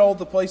revisit all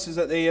the places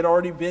that they had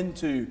already been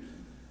to,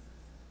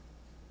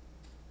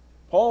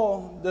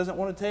 Paul doesn't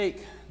want to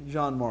take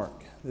John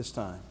Mark this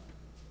time,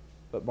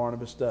 but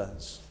Barnabas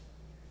does.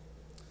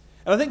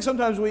 And I think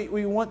sometimes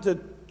we want to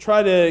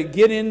try to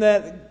get in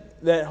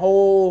that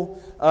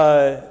whole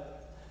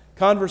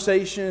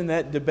conversation,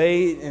 that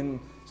debate, and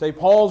say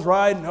Paul's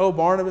right and no,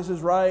 Barnabas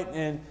is right,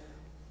 and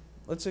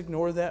let's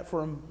ignore that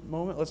for a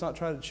moment. Let's not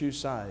try to choose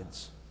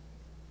sides.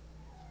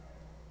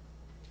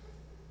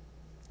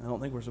 I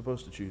don't think we're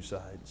supposed to choose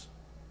sides.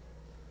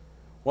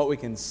 What we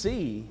can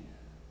see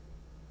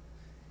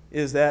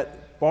is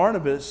that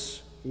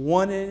Barnabas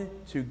wanted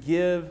to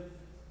give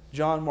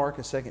John Mark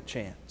a second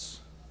chance.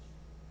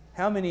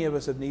 How many of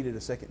us have needed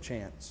a second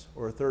chance,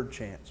 or a third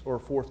chance, or a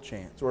fourth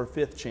chance, or a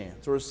fifth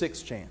chance, or a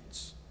sixth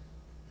chance?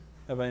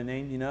 Have I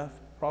named enough?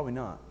 Probably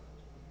not.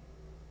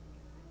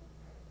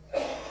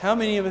 How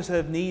many of us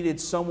have needed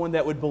someone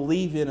that would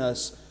believe in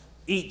us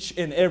each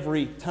and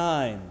every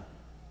time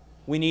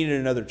we needed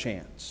another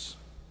chance?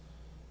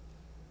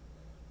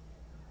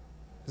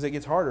 Because it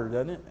gets harder,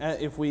 doesn't it?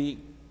 If we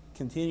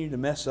continue to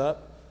mess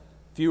up,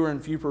 fewer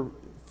and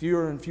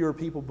fewer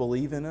people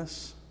believe in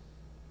us.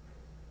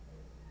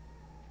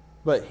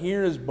 But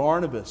here is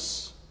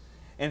Barnabas,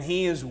 and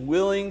he is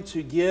willing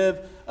to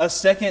give a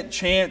second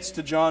chance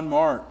to John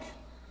Mark.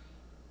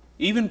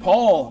 Even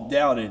Paul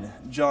doubted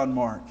John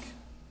Mark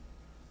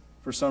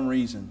for some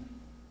reason.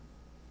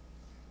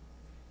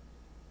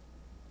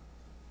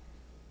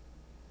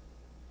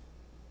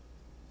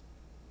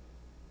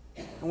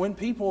 And when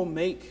people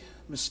make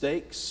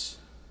mistakes,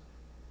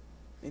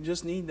 they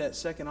just need that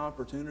second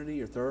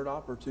opportunity or third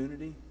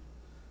opportunity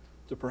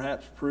to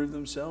perhaps prove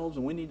themselves.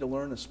 And we need to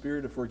learn a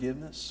spirit of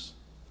forgiveness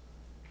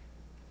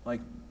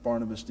like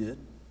Barnabas did.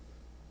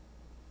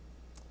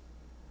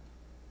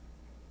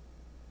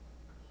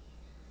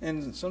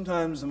 And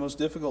sometimes the most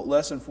difficult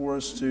lesson for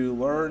us to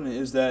learn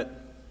is that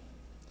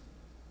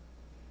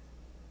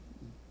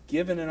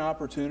given an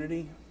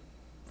opportunity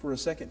for a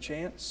second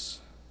chance,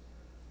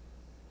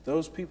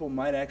 those people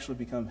might actually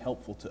become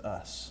helpful to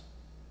us.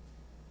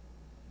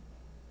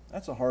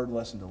 That's a hard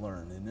lesson to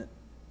learn, isn't it?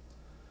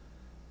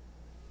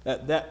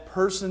 That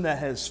person that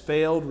has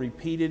failed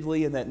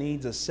repeatedly and that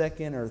needs a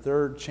second or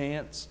third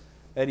chance,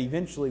 that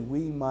eventually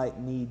we might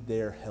need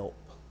their help.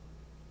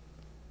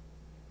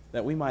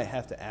 That we might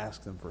have to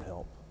ask them for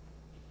help.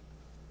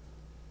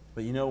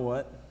 But you know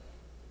what?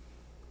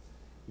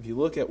 If you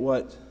look at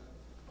what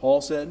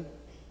Paul said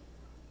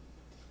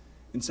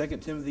in 2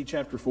 Timothy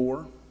chapter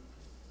 4,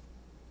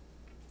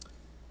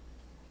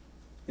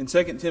 in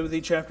 2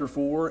 Timothy chapter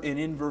 4 and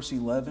in verse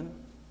 11,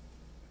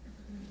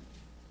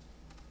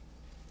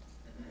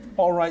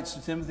 Paul writes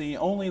to Timothy,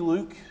 "Only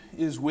Luke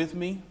is with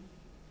me.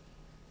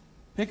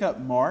 Pick up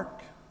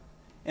Mark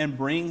and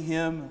bring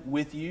him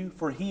with you,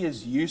 for he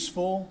is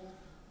useful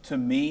to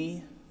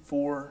me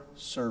for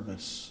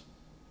service."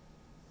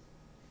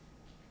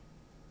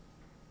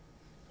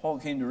 Paul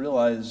came to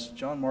realize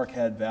John Mark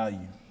had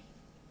value.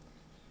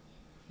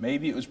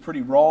 Maybe it was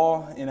pretty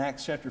raw in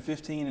Acts chapter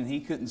 15 and he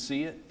couldn't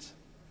see it.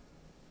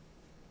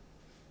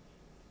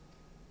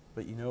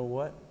 But you know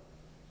what?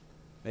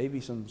 Maybe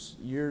some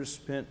years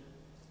spent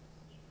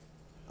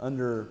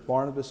under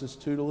Barnabas'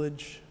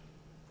 tutelage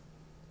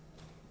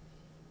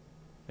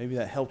Maybe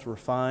that helped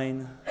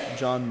refine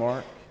John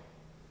Mark.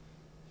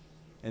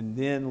 And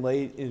then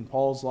late in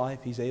Paul's life,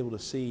 he's able to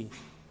see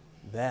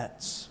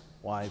that's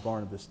why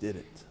Barnabas did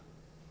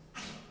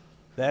it.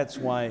 That's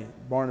why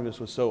Barnabas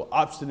was so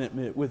obstinate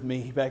with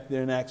me back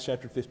there in Acts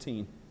chapter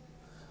 15.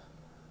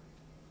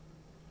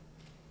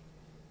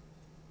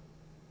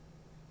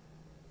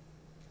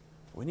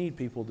 We need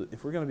people to,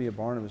 if we're going to be a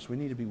Barnabas, we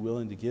need to be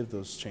willing to give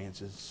those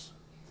chances.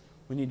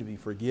 We need to be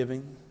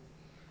forgiving.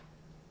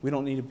 We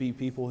don't need to be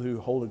people who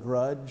hold a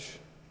grudge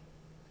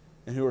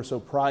and who are so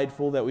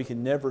prideful that we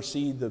can never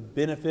see the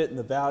benefit and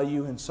the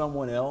value in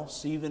someone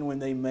else, even when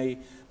they may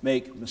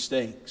make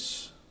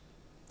mistakes.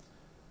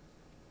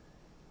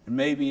 And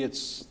maybe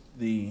it's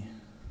the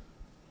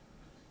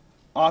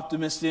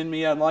optimist in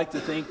me. I'd like to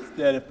think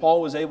that if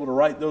Paul was able to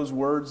write those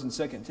words in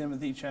 2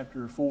 Timothy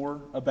chapter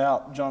 4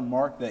 about John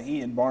Mark, that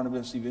he and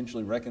Barnabas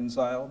eventually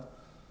reconciled.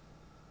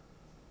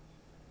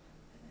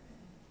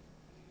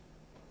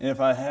 And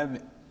if I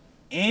have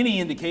any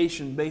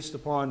indication based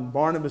upon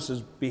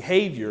Barnabas'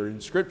 behavior in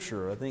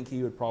Scripture, I think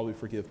he would probably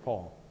forgive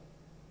Paul.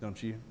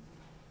 Don't you?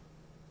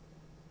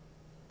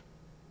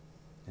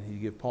 And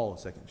he'd give Paul a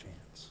second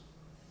chance.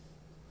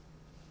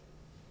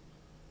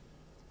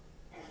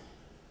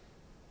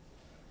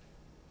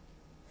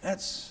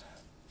 That's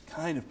the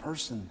kind of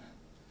person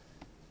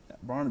that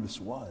Barnabas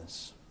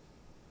was.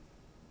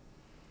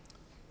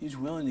 He's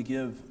willing to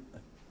give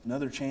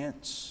another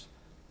chance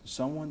to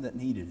someone that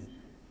needed it.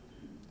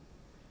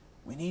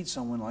 We need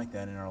someone like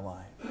that in our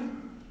life.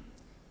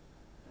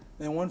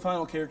 Then one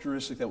final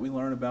characteristic that we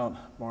learn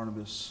about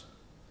Barnabas,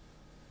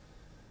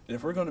 that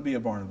if we're going to be a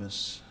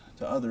Barnabas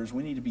to others,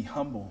 we need to be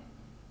humble,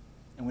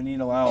 and we need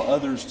to allow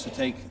others to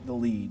take the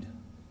lead.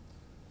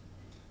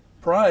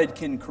 Pride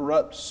can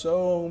corrupt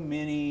so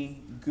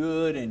many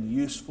good and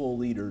useful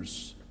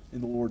leaders in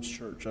the Lord's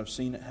church. I've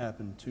seen it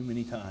happen too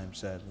many times,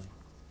 sadly.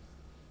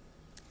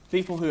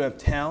 People who have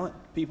talent,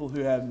 people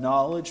who have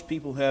knowledge,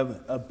 people who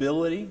have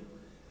ability,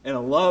 and a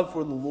love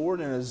for the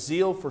Lord and a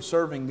zeal for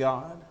serving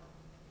God.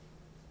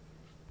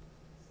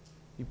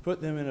 You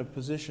put them in a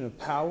position of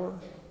power,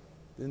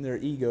 then their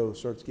ego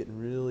starts getting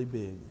really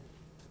big.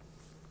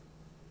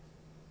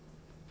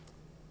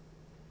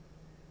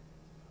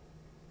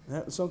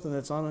 That's something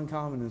that's not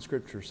uncommon in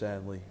Scripture,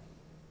 sadly.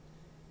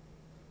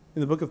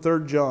 In the book of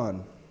 3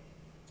 John,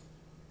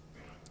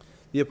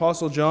 the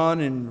Apostle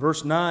John in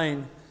verse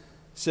 9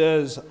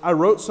 says, I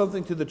wrote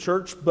something to the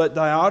church, but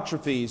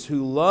Diotrephes,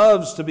 who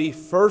loves to be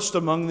first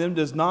among them,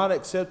 does not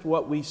accept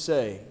what we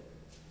say.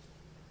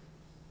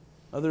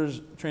 Other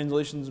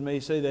translations may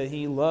say that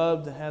he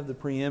loved to have the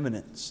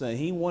preeminence. That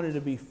he wanted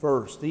to be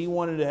first. He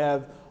wanted to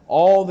have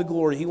all the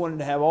glory. He wanted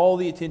to have all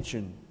the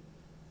attention.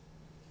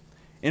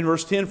 In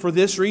verse 10, for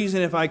this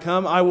reason, if I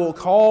come, I will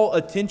call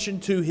attention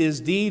to his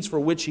deeds for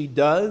which he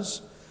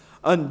does,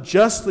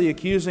 unjustly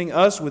accusing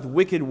us with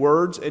wicked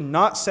words, and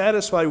not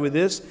satisfied with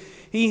this,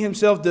 he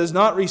himself does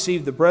not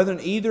receive the brethren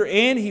either,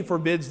 and he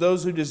forbids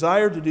those who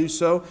desire to do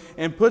so,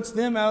 and puts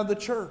them out of the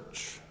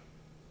church.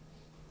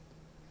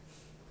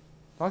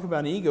 Talk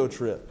about an ego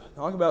trip.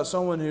 Talk about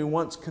someone who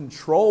wants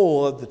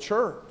control of the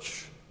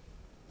church.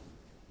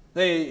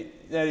 That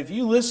if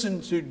you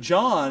listen to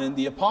John and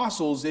the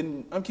apostles,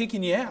 then I'm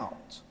kicking you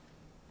out.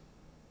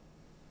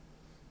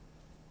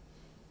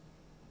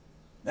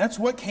 That's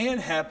what can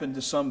happen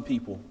to some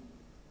people.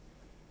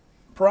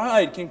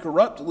 Pride can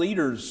corrupt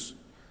leaders.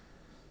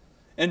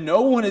 And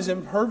no one is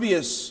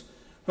impervious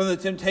from the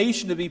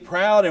temptation to be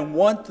proud and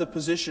want the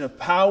position of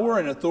power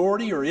and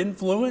authority or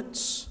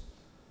influence.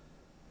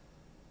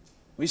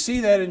 We see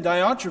that in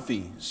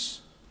Diotrephes.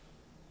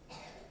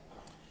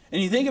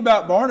 And you think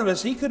about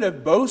Barnabas, he could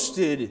have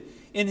boasted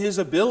in his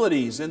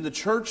abilities and the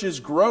church's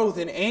growth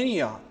in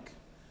Antioch.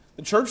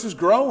 The church was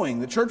growing.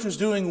 The church was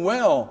doing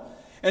well.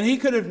 And he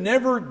could have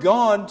never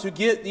gone to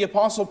get the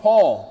Apostle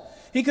Paul.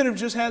 He could have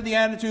just had the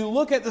attitude,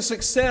 look at the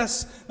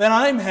success that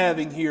I'm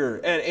having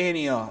here at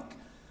Antioch.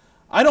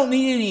 I don't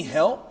need any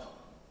help.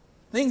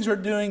 Things are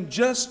doing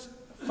just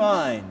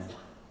fine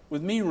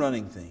with me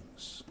running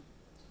things.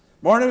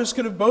 Barnabas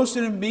could have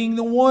boasted in being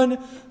the one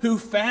who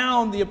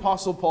found the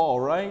Apostle Paul,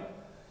 right?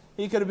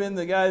 He could have been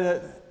the guy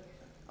that,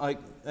 like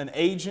an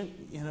agent,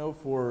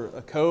 for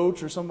a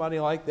coach or somebody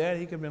like that.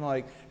 He could have been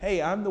like,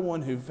 hey, I'm the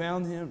one who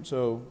found him,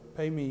 so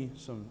pay me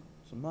some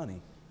money.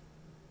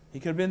 He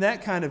could have been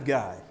that kind of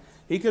guy.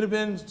 He could have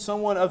been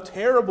someone of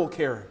terrible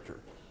character.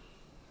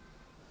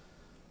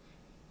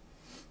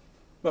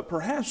 But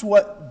perhaps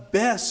what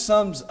best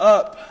sums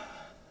up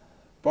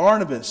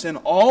Barnabas in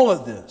all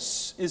of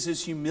this is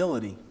his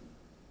humility.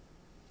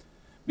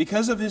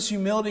 Because of his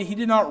humility, he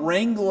did not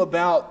wrangle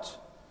about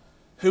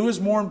who was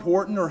more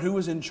important or who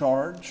was in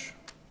charge.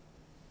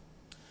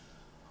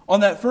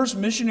 On that first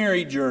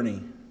missionary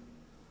journey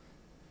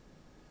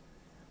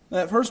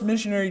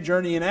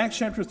in Acts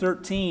chapter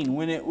 13,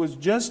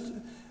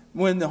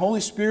 when the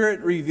Holy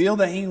Spirit revealed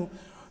that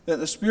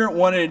the Spirit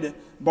wanted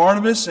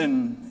Barnabas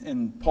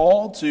and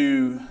Paul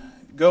to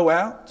go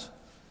out,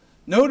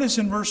 notice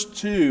in verse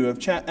 2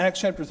 of Acts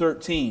chapter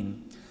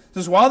 13 It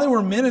says, while they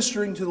were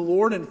ministering to the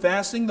Lord and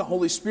fasting, the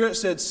Holy Spirit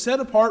said, "Set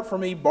apart for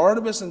me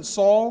Barnabas and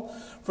Saul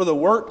for the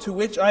work to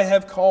which I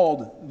have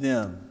called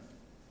them."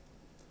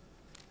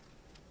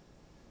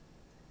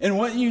 And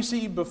what you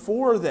see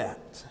before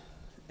that,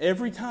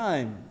 every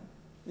time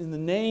in the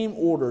name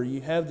order,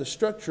 you have the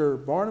structure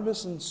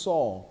Barnabas and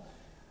Saul.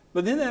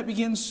 But then that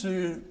begins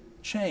to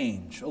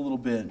change a little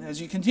bit. As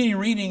you continue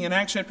reading in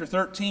Acts chapter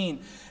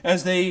 13,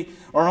 as they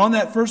are on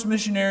that first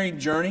missionary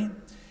journey,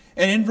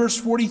 and in verse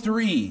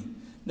 43,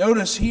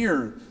 notice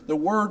here the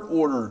word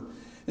order.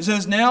 It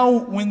says, "Now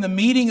when the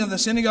meeting of the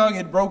synagogue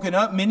had broken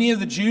up, many of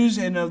the Jews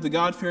and of the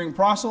God-fearing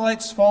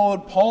proselytes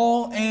followed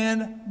Paul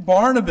and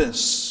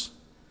Barnabas,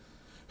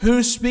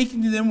 who,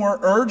 speaking to them, were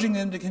urging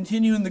them to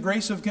continue in the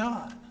grace of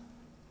God."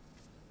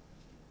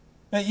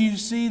 That you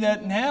see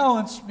that now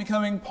it's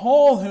becoming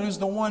Paul who is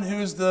the one who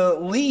is the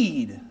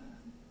lead.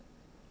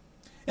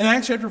 In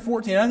Acts chapter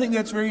 14, I think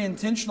that's very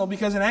intentional,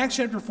 because in Acts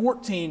chapter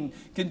 14,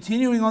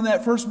 continuing on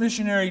that first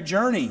missionary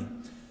journey,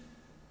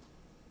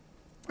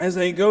 as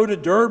they go to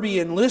Derbe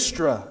and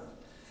Lystra,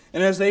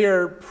 and as they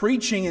are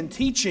preaching and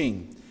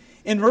teaching,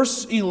 in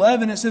verse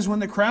 11 it says, "When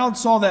the crowd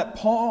saw that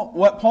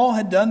what Paul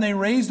had done, they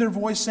raised their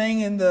voice,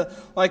 saying in the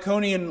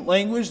Lycaonian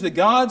language, 'The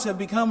gods have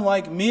become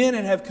like men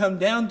and have come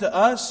down to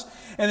us.'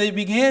 And they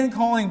began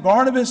calling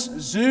Barnabas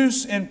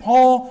Zeus and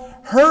Paul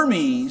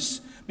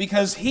Hermes,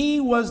 because he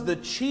was the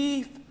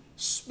chief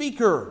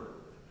speaker."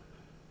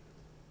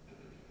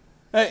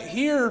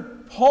 Here,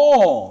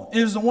 Paul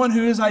is the one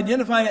who is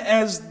identified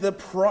as the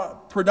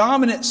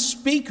predominant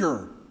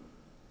speaker.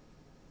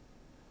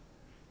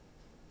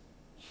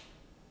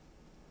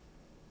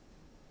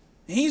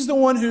 He's the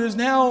one who is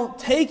now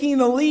taking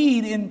the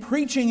lead in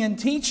preaching and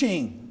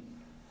teaching.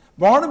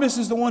 Barnabas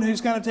is the one who's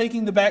kind of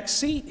taking the back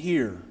seat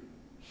here.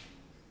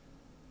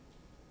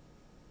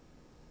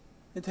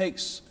 It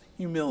takes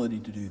humility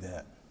to do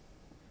that.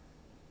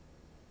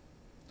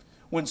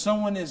 When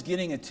someone is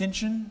getting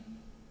attention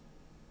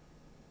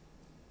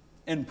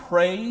and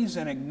praise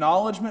and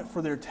acknowledgement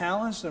for their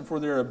talents and for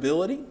their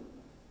ability.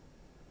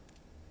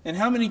 And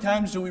how many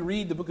times do we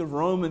read the book of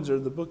Romans or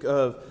the book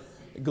of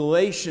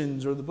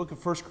Galatians or the book of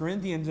 1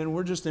 Corinthians, and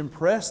we're just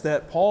impressed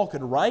that Paul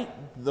could write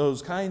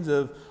those kinds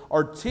of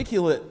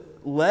articulate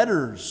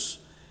letters,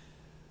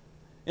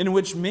 in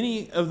which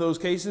many of those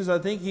cases I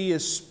think he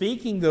is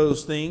speaking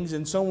those things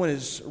and someone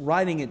is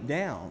writing it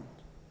down,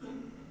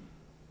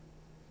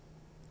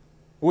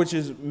 which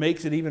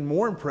makes it even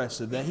more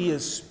impressive that he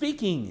is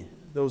speaking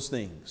those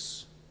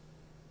things.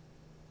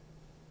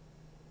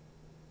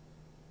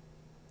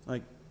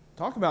 Like,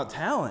 talk about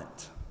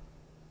talent.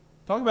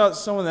 Talk about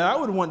someone that I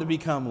would want to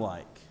become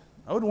like.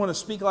 I would want to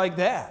speak like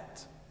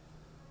that.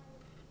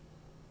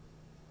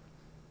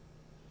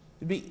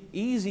 It'd be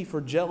easy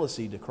for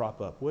jealousy to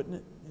crop up, wouldn't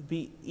it? It'd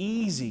be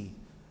easy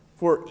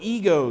for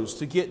egos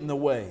to get in the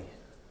way.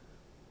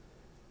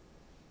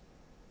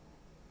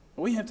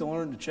 We have to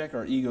learn to check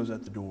our egos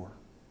at the door,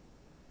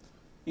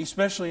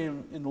 especially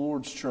in the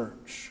Lord's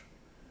church.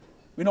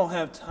 We don't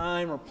have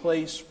time or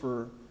place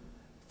for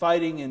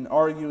fighting and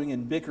arguing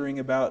and bickering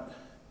about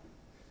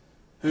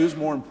who's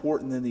more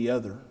important than the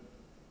other.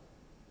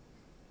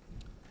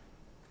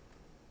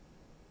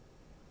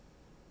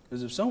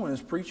 Because if someone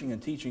is preaching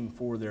and teaching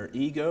for their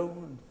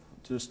ego,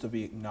 just to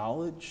be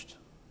acknowledged,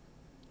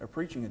 they're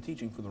preaching and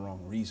teaching for the wrong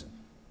reason.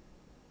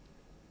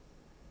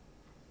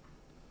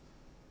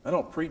 I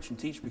don't preach and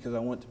teach because I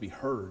want to be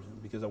heard,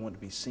 because I want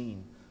to be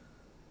seen.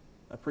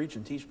 I preach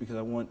and teach because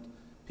I want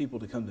people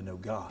to come to know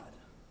God.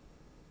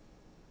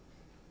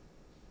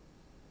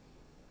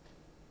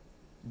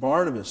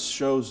 Barnabas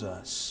shows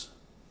us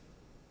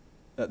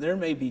that there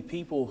may be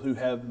people who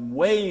have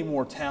way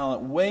more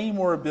talent, way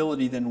more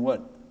ability than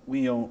what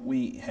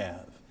we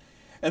have.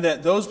 And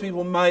that those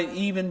people might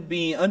even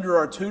be under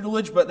our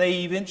tutelage, but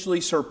they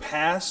eventually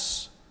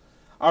surpass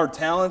our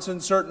talents in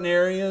certain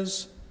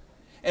areas.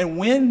 And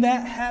when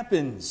that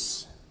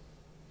happens,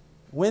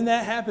 when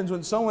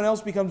someone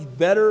else becomes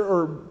better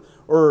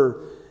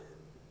or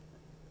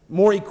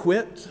more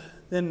equipped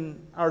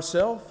than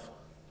ourselves,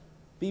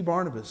 be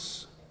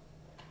Barnabas.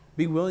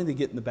 Be willing to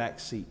get in the back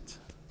seat.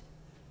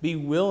 Be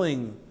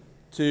willing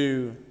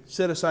to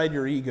set aside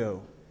your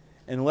ego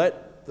and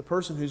let the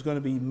person who's going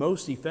to be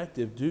most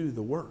effective do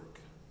the work.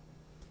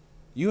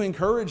 You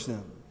encourage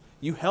them.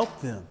 You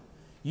help them.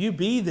 You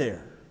be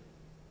there.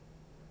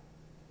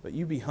 But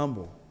you be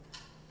humble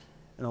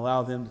and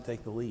allow them to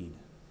take the lead.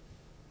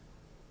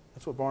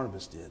 That's what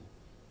Barnabas did. And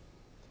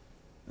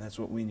that's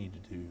what we need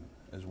to do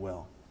as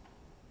well.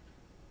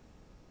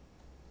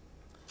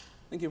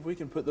 I think if we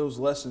can put those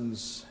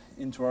lessons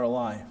into our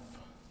life,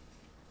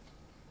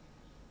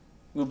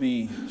 we'll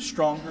be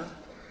stronger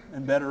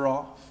and better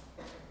off.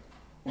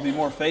 We'll be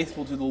more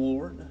faithful to the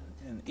Lord,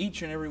 and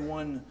each and every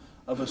one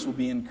of us will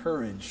be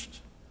encouraged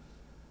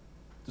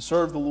to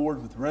serve the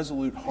Lord with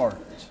resolute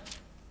heart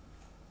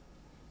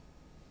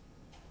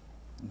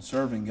and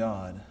serving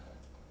God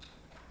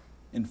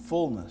in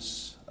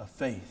fullness of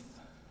faith,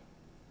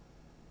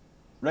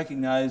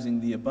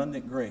 recognizing the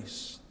abundant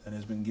grace that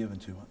has been given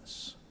to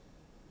us.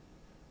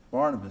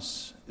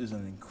 Barnabas is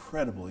an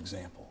incredible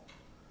example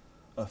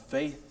of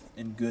faith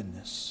and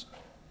goodness.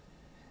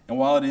 And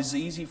while it is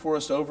easy for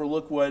us to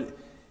overlook what it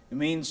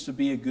means to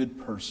be a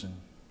good person,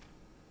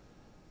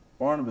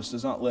 Barnabas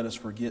does not let us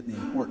forget the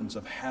importance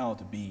of how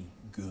to be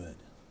good.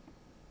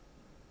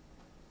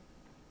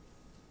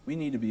 We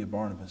need to be a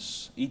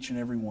Barnabas, each and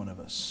every one of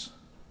us.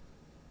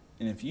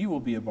 And if you will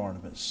be a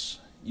Barnabas,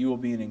 you will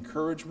be an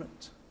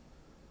encouragement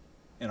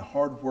and a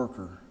hard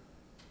worker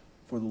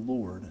for the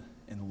Lord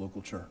in the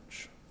local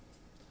church.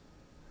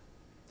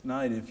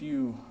 Tonight, if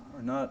you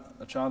are not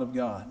a child of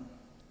God,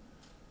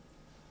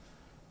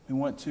 we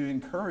want to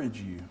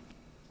encourage you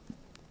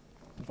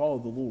to follow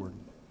the Lord,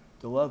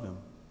 to love Him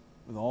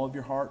with all of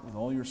your heart, with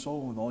all your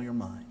soul, with all your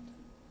mind.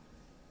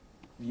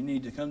 You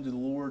need to come to the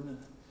Lord,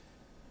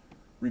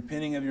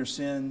 repenting of your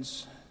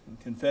sins and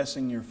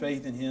confessing your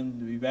faith in Him,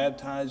 to be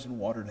baptized in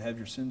water, to have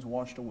your sins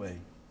washed away.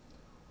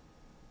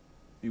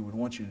 He would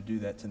want you to do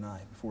that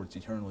tonight before it's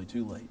eternally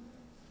too late.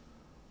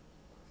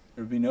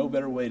 There would be no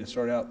better way to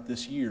start out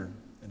this year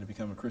than to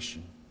become a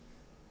Christian.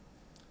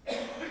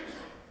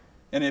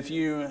 And if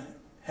you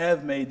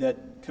have made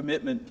that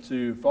commitment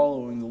to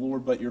following the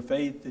Lord, but your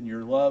faith and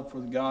your love for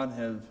God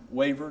have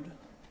wavered,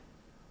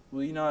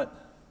 will you not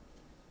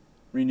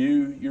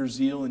renew your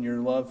zeal and your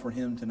love for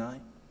Him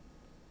tonight?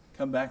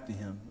 Come back to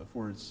Him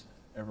before it's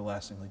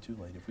everlastingly too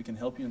late. If we can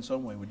help you in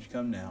some way, would you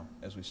come now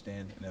as we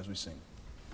stand and as we sing?